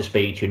look forward to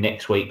speaking to you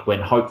next week when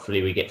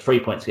hopefully we get 3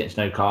 points against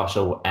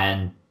Newcastle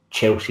and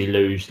Chelsea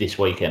lose this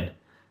weekend.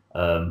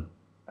 And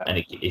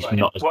it's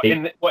not as big.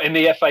 In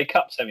the FA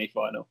Cup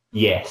semi-final?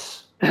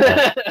 Yes.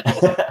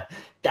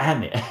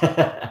 Damn it.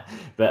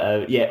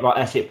 But right,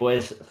 that's it,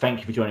 boys. Thank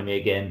you for joining me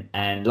again.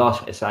 And last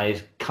thing to say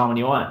is come on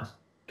your irons.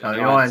 Come on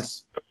your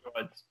irons.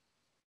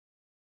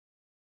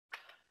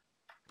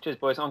 Cheers,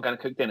 boys. I'm going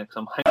to cook dinner because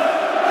I'm